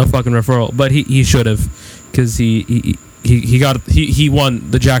got a fucking referral, but he should have, because he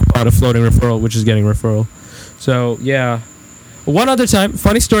won the jackpot of floating referral, which is getting referral. So yeah, one other time,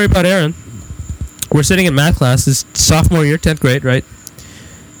 funny story about Aaron. We're sitting in math class, this sophomore year, 10th grade, right?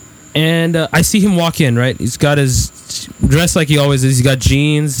 And I see him walk in, right? He's got his dressed like he always is. He's got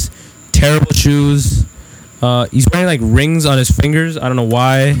jeans, terrible shoes. He's wearing like rings on his fingers. I don't know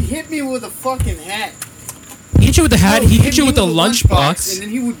why. He hit me with a fucking hat. He hit you with the hat. He hit you with the lunchbox. And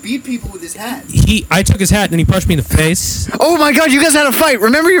then he would beat people with his hat. I took his hat and he punched me in the face. Oh my god, you guys had a fight.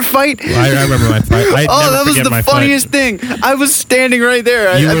 Remember your fight? I remember my fight. That was the funniest thing. I was standing right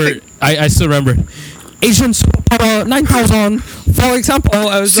there. I still remember. Asian superpower 9000. For example,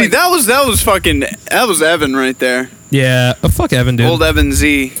 I was that was Evan right there. Yeah, fuck Evan, dude. Old Evan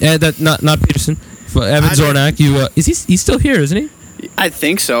Z. Yeah, that not Peterson. Evan Zornak. He's still here, isn't he? I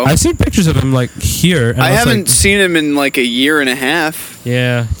think so. I've seen pictures of him like here. And I haven't seen him in like a year and a half.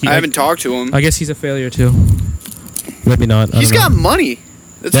 Yeah, I haven't talked to him. I guess he's a failure too. Maybe not. He's got money.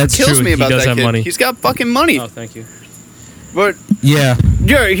 That's what kills true. me about he does that have kid. Money. He's got fucking money. Oh, thank you. But yeah,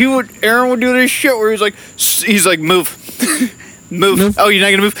 Aaron would do this shit where he's like, move. Move. Oh, you're not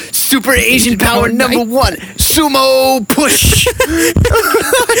gonna move. Super Asian power number 1. Sumo push.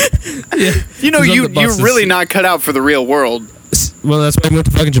 Yeah. You're really not cut out for the real world. Well, that's why I went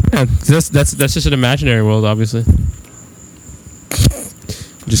to fucking Japan. That's just an imaginary world, obviously.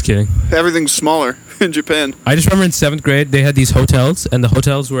 Just kidding. Everything's smaller in Japan. I just remember in 7th grade they had these hotels, and the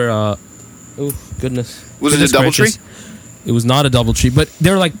hotels were oh goodness. Was it a DoubleTree? It was not a DoubleTree, but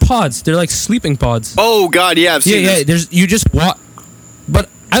they're like pods. They're like sleeping pods. Oh god, yeah, I've seen this. You just walk, but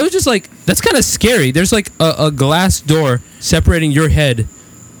I was just like, that's kind of scary. There's like a glass door separating your head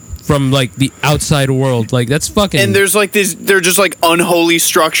from like the outside world. Like that's fucking. And there's like they're just like unholy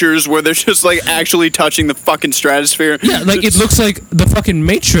structures where they're just like actually touching the fucking stratosphere. Yeah, like it looks like the fucking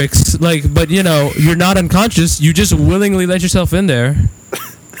Matrix. Like, but you're not unconscious. You just willingly let yourself in there.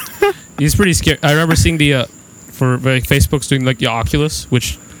 It's pretty scary. I remember seeing the for like Facebook's doing like the Oculus,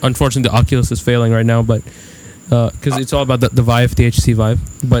 which unfortunately the Oculus is failing right now, but because it's all about the Vive, the HTC Vive.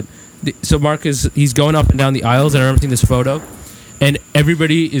 But so Mark he's going up and down the aisles, and I remember seeing this photo. And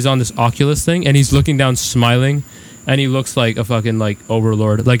everybody is on this Oculus thing, and he's looking down, smiling, and he looks like a fucking like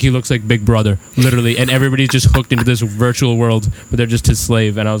overlord, like he looks like Big Brother, literally. And everybody's just hooked into this virtual world, but they're just his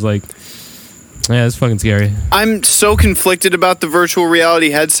slave. And I was like, yeah, it's fucking scary. I'm so conflicted about the virtual reality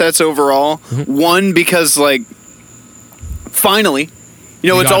headsets overall. Mm-hmm. One, because like, finally,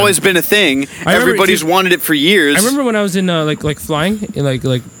 it's always been a thing. Everybody's wanted it for years. I remember when I was in like flying, like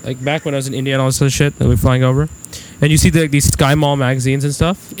back when I was in India and all this other shit that we were flying over. And you see these Sky Mall magazines and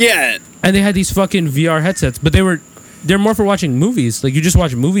stuff. Yeah. And they had these fucking VR headsets, but they're more for watching movies. Like you just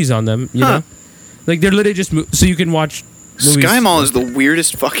watch movies on them, you know? Like they're literally just so you can watch movies. Sky Mall is the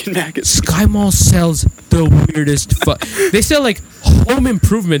weirdest fucking magazine. Sky Mall sells the weirdest They sell like home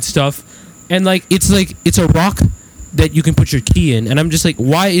improvement stuff, and like it's a rock that you can put your key in, and I'm just like,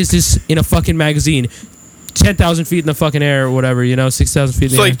 why is this in a fucking magazine? 10,000 feet in the fucking air or whatever, 6,000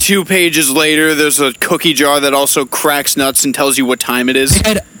 feet in the air. It's like 2 pages later, there's a cookie jar that also cracks nuts and tells you what time it is. They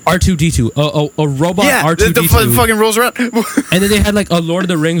had R2-D2, a robot R2-D2. The fucking rolls around. And then they had like a Lord of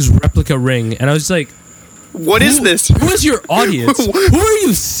the Rings replica ring, and I was just like, what is this? Who is your audience? Who are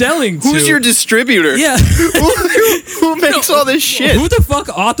you selling to? Who's your distributor? Yeah. who makes all this shit? Who the fuck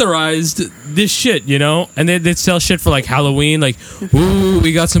authorized this shit, And they'd sell shit for like Halloween, like, ooh,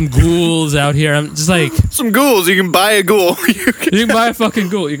 we got some ghouls out here. I'm just like, some ghouls. You can buy a ghoul. You can buy a fucking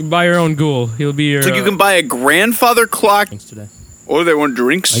ghoul. You can buy your own ghoul. He'll be your. It's like you can buy a grandfather clock. Drinks today. Or they want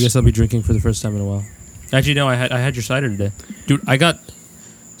drinks. I guess I'll be drinking for the first time in a while. Actually, no, I had your cider today, dude. I got.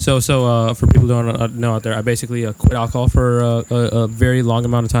 So for people who don't know out there, I basically quit alcohol for a very long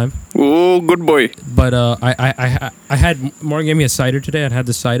amount of time. Oh, good boy. But I had Morgan gave me a cider today. I'd had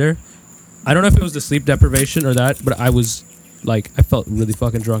the cider. I don't know if it was the sleep deprivation or that, but I was like, I felt really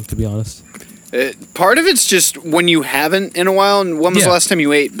fucking drunk, to be honest. Part of it's just when you haven't in a while. And when was the last time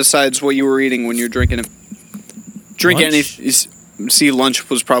you ate besides what you were eating when you're drinking it? Drinking anything. See, lunch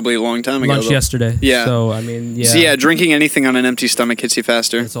was probably a long time ago. Lunch yesterday. Yeah. So, I mean, yeah. So, yeah, drinking anything on an empty stomach hits you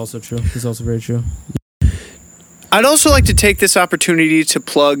faster. That's also true. It's also very true. I'd also like to take this opportunity to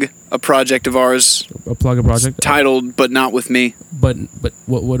plug a project of ours. A project titled "But Not With Me." But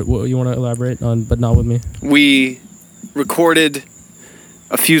what you want to elaborate on? But not with me. We recorded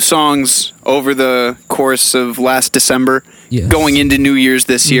a few songs over the course of last December, going into New Year's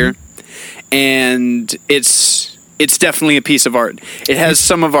this year, and it's definitely a piece of art. It has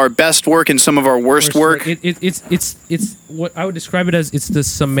some of our best work and some of our worst work. It's what I would describe it as. It's the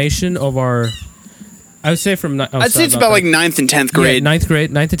summation of our. I would say from. I'd say it's about like 9th and 10th grade. Yeah, 9th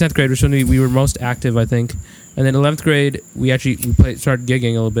and 10th grade was when we were most active, I think, and then 11th grade we started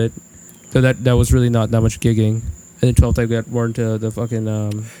gigging a little bit. So that was really not that much gigging. And then 12th, I got more into the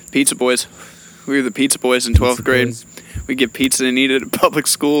fucking... Pizza boys. We were the pizza boys in 12th grade. We get pizza and eat it at public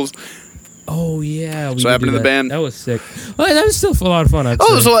schools. Oh, yeah. So happened to the band. That was sick. Well, that was still a lot of fun, I'd say.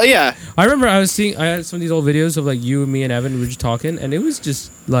 Oh, it was a lot, yeah. I remember I had some of these old videos of, like, you, me, and Evan. We were just talking, and it was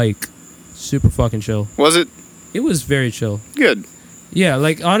just, like, super fucking chill. Was it? It was very chill. Good. Yeah,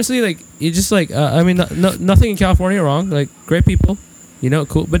 like, honestly, like, you just, like... I mean, nothing in California wrong. Like, great people. You know,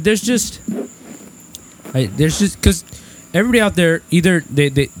 cool. But there's just... because everybody out there either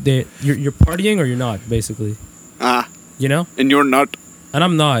you're partying or you're not, basically. You know, and you're not, and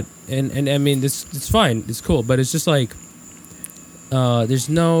I'm not, and I mean it's fine, it's cool, but it's just like there's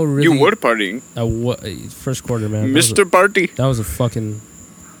no really. You were partying. First quarter, man. Mr. Party. That was fucking.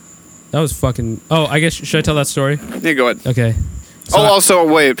 Oh, I guess should I tell that story? Yeah, go ahead. Okay. So also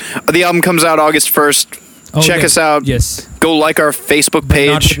wait, the album comes out August 1st. Check us out. Yes. Go like our Facebook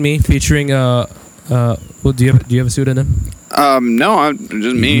page. Not With Me, featuring well, do you have a pseudonym? No,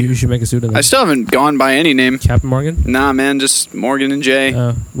 just me. You should make a pseudonym. I still haven't gone by any name. Captain Morgan? Nah, man, just Morgan and Jay.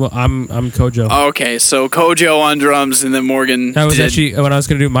 Well, I'm Kojo. Okay, so Kojo on drums and then Morgan. I was actually when I was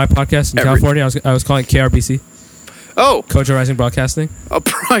going to do my podcast in California, I was calling it KRBC. Oh, Kojo Rising Broadcasting.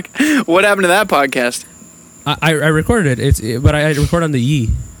 What happened to that podcast? I recorded it. But I record on the Yi.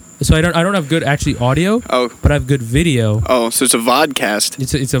 So I don't have good actually audio. Oh, but I have good video. Oh, so it's a vodcast.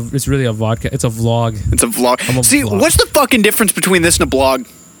 It's really a vodcast. It's a vlog. It's a vlog. See, what's the fucking difference between this and a blog?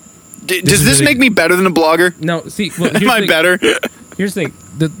 Does this make me better than a blogger? No. See, well, am I better? Here's the thing.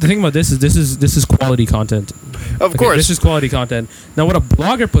 The thing about this is quality content. Of course, this is quality content. Now, what a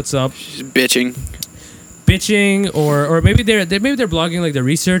blogger puts up, bitching, or maybe they're blogging like their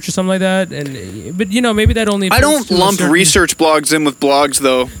research or something like that. But you know, maybe that only. I don't lump research blogs in with blogs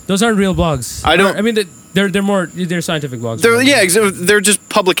though. Those aren't real blogs. I don't. I mean, they're scientific blogs. They're just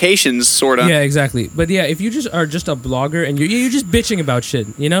publications, sort of. Yeah, exactly. But yeah, if you just are just a blogger and you're just bitching about shit,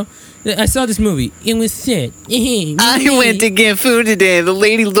 you know. I saw this movie. It was sick. I went to get food today. The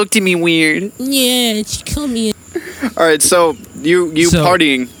lady looked at me weird. Yeah, she called me. All right, so you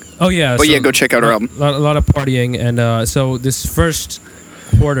partying. Oh yeah. But go check out our album. A lot of partying, and so this first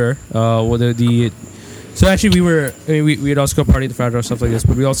quarter, so actually we'd also go party at the frat house, stuff like this,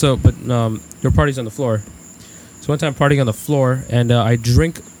 but there were parties on the floor. So one time partying on the floor, and I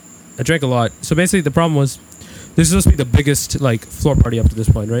drank a lot. So basically the problem was, this is supposed to be the biggest like floor party up to this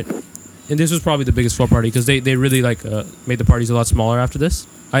point, right? And this was probably the biggest floor party because they really made the parties a lot smaller after this.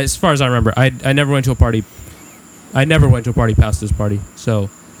 As far as I remember, I never went to a party. I never went to a party past this party.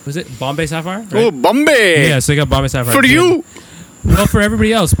 So. Was it Bombay Sapphire? Right? Oh, Bombay! Yeah, so they got Bombay Sapphire. For you! Well, for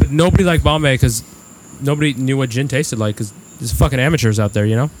everybody else, but nobody liked Bombay because nobody knew what gin tasted like because there's fucking amateurs out there,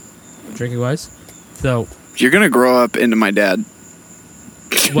 you know? Drinking-wise. So... You're gonna grow up into my dad.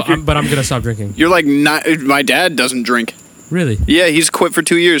 Well, but I'm gonna stop drinking. You're like, my dad doesn't drink. Really? Yeah, he's quit for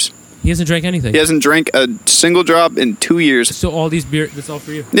 2 years. He hasn't drank anything? He hasn't drank a single drop in 2 years. So all these beer, that's all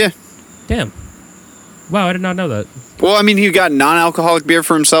for you? Yeah. Damn. Wow, I did not know that. Well, I mean, he got non-alcoholic beer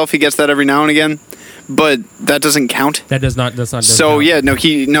for himself. He gets that every now and again, but that doesn't count. That's not. So count. Yeah,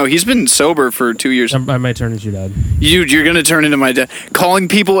 he's been sober for 2 years. I might turn into your dad. You're gonna turn into my dad. Calling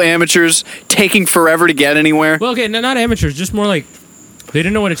people amateurs, taking forever to get anywhere. Well, okay, not amateurs, just more like they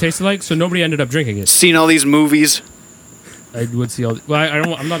didn't know what it tasted like, so nobody ended up drinking it. Seen all these movies. I would see all.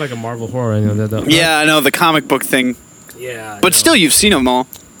 Well, I'm not like a Marvel horror or anything like that. Yeah, I know the comic book thing. Yeah, but still, you've seen them all.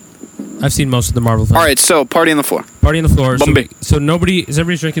 I've seen most of the Marvel films. All right, so party on the floor. Party on the floor. Bombay. So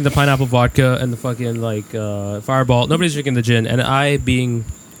everybody's drinking the pineapple vodka and the fucking Fireball. Nobody's drinking the gin. And I, being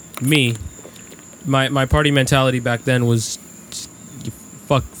me, my party mentality back then was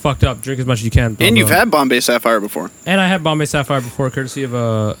fucked up. Drink as much as you can. And you've had Bombay Sapphire before. And I had Bombay Sapphire before, courtesy of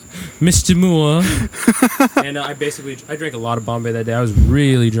Mr. Moore. And I drank a lot of Bombay that day. I was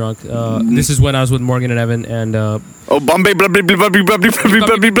really drunk. This is when I was with Morgan and Evan and. Bombay, blah, blah, blah, blah, blah, blah, blah,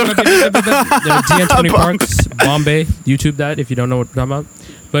 blah, blah. DN20 Parks, Bombay. YouTube that if you don't know what I'm talking about.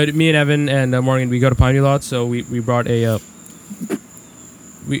 But me and Evan and Morgan, we go to Pioneer Lot, so we brought a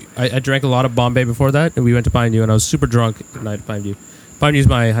I drank a lot of Bombay before that, and we went to Pine View, and I was super drunk the night at Pine View. Pine View's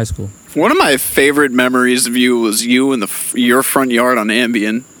my high school. One of my favorite memories of you was you in your front yard on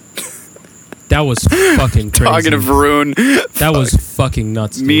Ambien. That was fucking crazy. Talking to Varun. That was fucking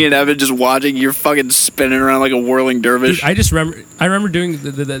nuts. Dude. Me and Evan just watching you fucking spinning around like a whirling dervish. Dude, I remember doing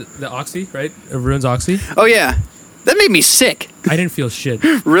the oxy, right? Varun's oxy. Oh yeah. That made me sick. I didn't feel shit.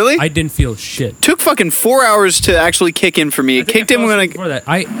 Really? I didn't feel shit. Took fucking 4 hours to actually kick in for me. It kicked in when before that.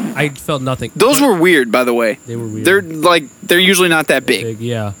 I felt nothing. Those were weird, by the way. They were weird. They're usually not that big.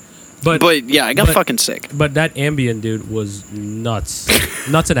 Yeah. But yeah, I got fucking sick. But that Ambien, dude, was nuts.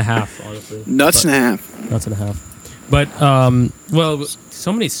 Nuts and a half, honestly. Nuts and a half. But well,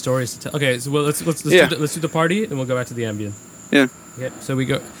 so many stories to tell. Okay, so let's do the party, and we'll go back to the Ambien. Yeah. Okay. So we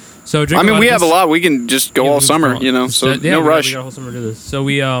go. So drink. I mean, we have a lot. We can just go all summer, you know. So no rush. We got a whole summer to do this. So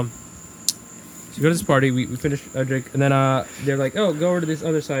we so we go to this party. We finish our drink, and then they're like, "Oh, go over to this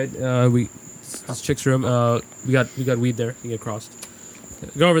other side." This chick's room. We got weed there. You get crossed.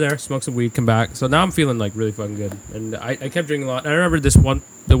 Go over there, smoke some weed, come back. So now I'm feeling like really fucking good, and I kept drinking a lot. And I remember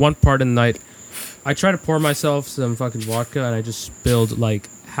the one part in the night, I tried to pour myself some fucking vodka, and I just spilled like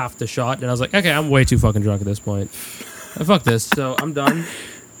half the shot. And I was like, okay, I'm way too fucking drunk at this point. Fuck this. So I'm done.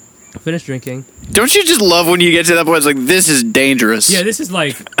 I finished drinking. Don't you just love when you get to that point? It's like, this is dangerous. Yeah, this is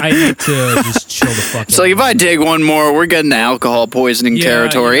like, I need to just chill the fuck out. It's like, if I take one more, we're getting to alcohol poisoning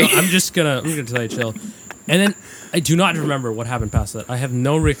territory. I'm gonna tell you chill. And then I do not remember what happened past that. I have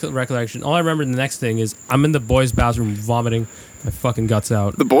no recollection. All I remember the next thing is I'm in the boys' bathroom vomiting my fucking guts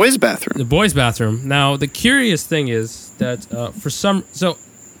out. The boys' bathroom? The boys' bathroom. Now, the curious thing is that so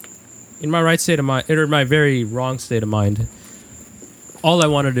in my right state of mind, or my very wrong state of mind, all I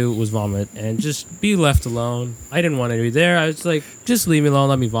wanted to do was vomit and just be left alone. I didn't want to be there. I was like, just leave me alone,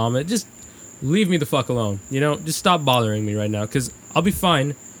 let me vomit. Just leave me the fuck alone. You know, just stop bothering me right now, because I'll be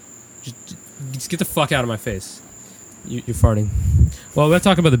fine. Just get the fuck out of my face. You're farting. Well, let's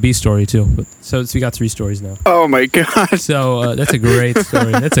talk about the bee story, too. So we got 3 stories now. Oh, my God. So that's a great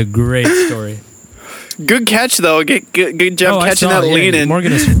story. That's a great story. Good catch, though. Good job catching that lean in.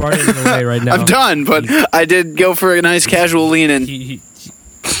 Morgan is farting away right now. I'm done, but I did go for a nice casual lean in.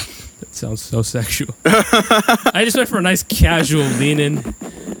 That sounds so sexual. I just went for a nice casual lean in,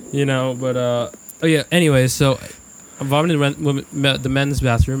 you know, but, oh yeah, anyway, so I'm vomiting in the men's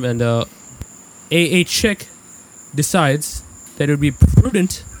bathroom, and a chick decides that it would be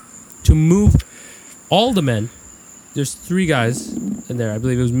prudent to move all the men. There's 3 guys in there. I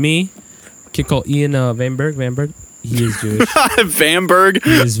believe it was me, a kid called Ian Vanberg. He is Jewish. Vanberg?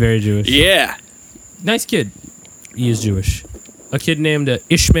 He is very Jewish. Yeah. Nice kid. He is Jewish. A kid named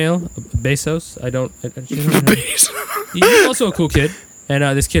Ishmael Bezos. He's also a cool kid. And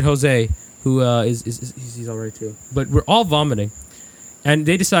this kid Jose, who he's all right too. But we're all vomiting. And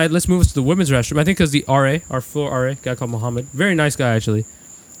they decide, let's move us to the women's restroom. I think because the RA, our floor RA, guy called Mohammed. Very nice guy, actually.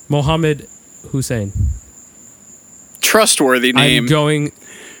 Mohammed Hussein. Trustworthy name. I'm going...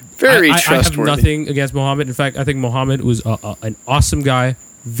 Very trustworthy. I have trustworthy. nothing against Mohammed. In fact, I think Mohammed was an awesome guy.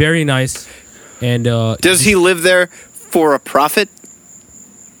 Very nice. And does he live there for a profit?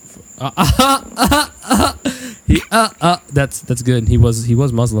 That's good. He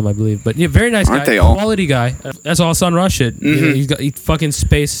was Muslim, I believe, but yeah, very nice guy. Aren't they all? Quality guy. That's all Sun Rush shit. Mm-hmm. He's got fucking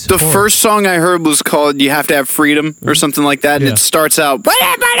space. The first song I heard was called "You Have to Have Freedom" or something like that, and it starts out.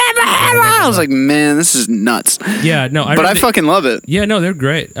 I was like, man, this is nuts. Yeah, no, I fucking love it. Yeah, no, they're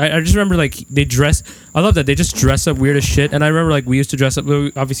great. I just remember like they dress. I love that they just dress up weird as shit. And I remember like we used to dress up,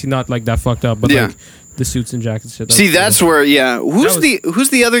 obviously not like that fucked up, but like the suits and jackets. Shit. See, that's where Who's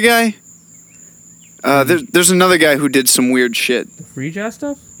the other guy? There's another guy who did some weird shit. Free jazz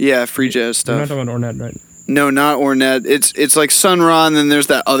stuff? Yeah, free jazz stuff. You're not talking about Ornette, right? No, not Ornette. It's like Sun Ra, and then there's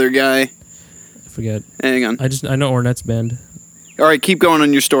that other guy. I forget. Hang on. I know Ornette's band. All right, keep going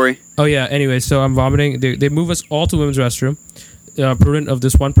on your story. Oh yeah. Anyway, so I'm vomiting. They move us all to women's restroom. Prudent of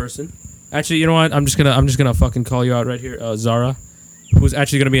this one person. Actually, you know what? I'm just gonna fucking call you out right here. Zara, who's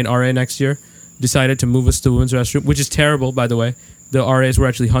actually gonna be an RA next year, decided to move us to women's restroom, which is terrible, by the way. The RAs were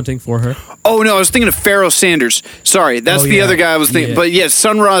actually hunting for her. Oh, no, I was thinking of Pharaoh Sanders. Sorry, that's the other guy I was thinking. Yeah. But yeah,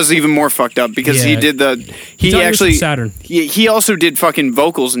 Sun Ra is even more fucked up because he did the... He actually... Saturn. He also did fucking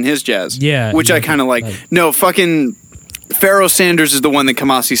vocals in his jazz. Yeah. Which I kind of like. No, fucking... Pharaoh Sanders is the one that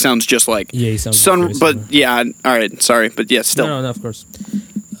Kamasi sounds just like. Yeah, he sounds But yeah, all right, sorry. But yeah, still. No, of course.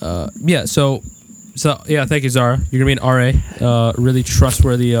 Yeah, so yeah, thank you, Zara. You're going to be an RA. Really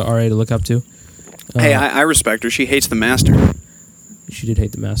trustworthy RA to look up to. Hey, I respect her. She hates the master. She did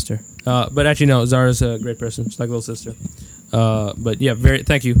hate the master. But actually, no, Zara's a great person. She's like a little sister. But yeah,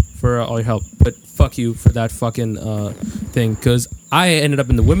 thank you for all your help. But fuck you for that fucking thing, because I ended up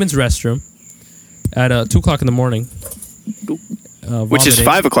in the women's restroom at 2 o'clock in the morning. Which is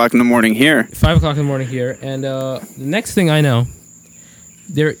 5 o'clock in the morning here. 5 o'clock in the morning here. And the next thing I know,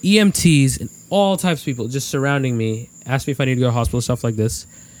 there are EMTs and all types of people just surrounding me, ask me if I need to go to the hospital, stuff like this.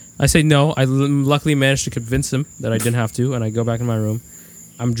 I say no. I luckily managed to convince them that I didn't have to, and I go back in my room.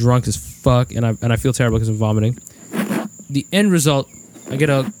 I'm drunk as fuck, and I feel terrible because I'm vomiting. The end result, I get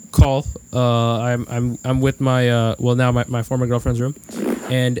a call. I'm with my my former girlfriend's room,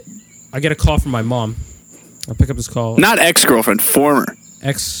 and I get a call from my mom. I pick up this call. Not ex-girlfriend, former.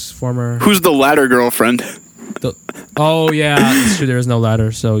 Former. Who's the latter girlfriend? Oh yeah, it's true. There is no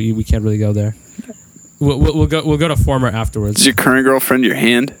ladder, so we can't really go there. We'll go to former afterwards. Is your current girlfriend your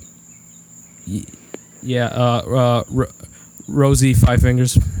hand? Yeah. Rosie Five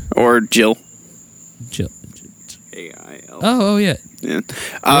Fingers. Or Jill. A-I-L. Oh yeah. Yeah.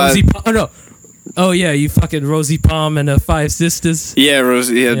 Rosie. Oh yeah, you fucking Rosie Palm and the Five Sisters. Yeah,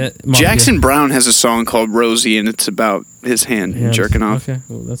 Rosie. Yeah. Jackson Brown has a song called Rosie, and it's about his hand jerking off. Okay.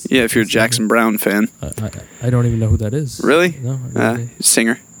 Well, if you're a Jackson Brown fan. I don't even know who that is. Really? No.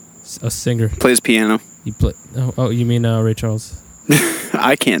 Singer. A singer. Plays piano. You play? Oh, you mean Ray Charles?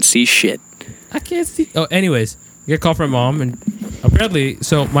 I can't see shit. I can't see. Oh, anyways, I get a call from my mom, and apparently,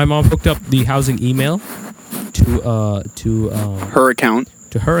 so my mom hooked up the housing email to her account.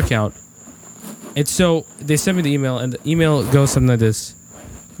 To her account. And so they sent me the email, and the email goes something like this: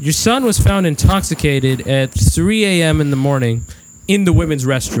 your son was found intoxicated at 3 a.m. in the morning in the women's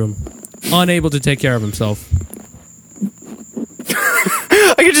restroom, unable to take care of himself.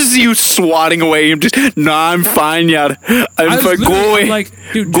 I can just see you swatting away. I'm fine, yet. Go away. I'm like,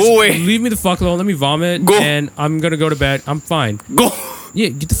 dude, go away. Leave me the fuck alone. Let me vomit. Go. And I'm gonna go to bed. I'm fine. Go. Yeah,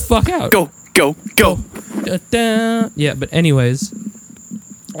 get the fuck out. Go. Yeah, but anyways,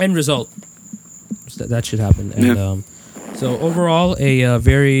 end result. That should happen. And so overall, a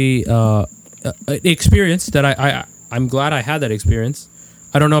very experience that I'm glad I had that experience.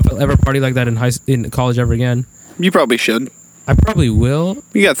 I don't know if I'll ever party like that in college ever again. You probably should. I probably will.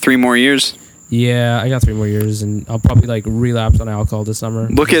 You got 3 more years. Yeah, I got 3 more years, and I'll probably relapse on alcohol this summer.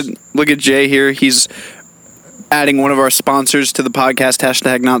 Look at Jay here. He's adding one of our sponsors to the podcast.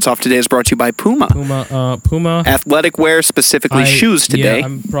 Hashtag Not Soft Today is brought to you by Puma. Puma. Athletic wear, specifically shoes today. Yeah,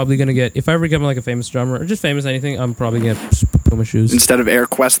 I'm probably going to get, if I ever become a famous drummer, or just famous anything, I'm probably going to get Puma shoes. Instead of Air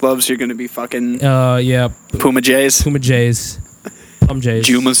Questloves, you're going to be fucking... yeah. Puma J's. Pum J's.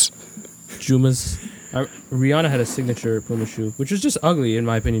 Jumas. Rihanna had a signature Puma shoe, which was just ugly, in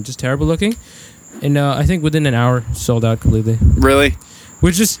my opinion. Just terrible looking. And I think within an hour, sold out completely. Really?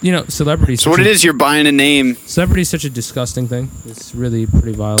 Which is, celebrities. So what it is, you're buying a name. Celebrity is such a disgusting thing. It's really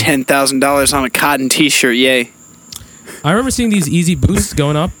pretty vile. $10,000 on a cotton T-shirt, yay. I remember seeing these Easy Boosts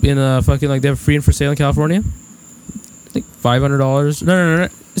going up in they have free and for sale in California. I think $500. No.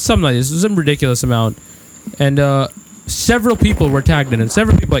 Something like this. It was some ridiculous amount. And several people were tagged in it.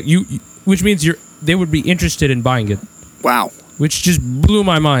 Several people, which means they would be interested in buying it. Wow. Which just blew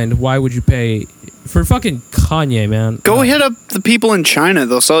my mind. Why would you pay for fucking Kanye, man? Go hit up the people in China.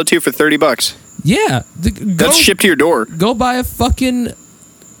 They'll sell it to you for $30. Yeah. That's shipped to your door. Go buy a fucking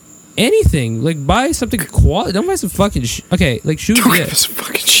anything. Buy something quality. Don't buy some fucking shoes. Don't buy some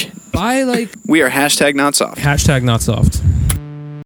fucking shit. Buy We are hashtag not soft. Hashtag not soft.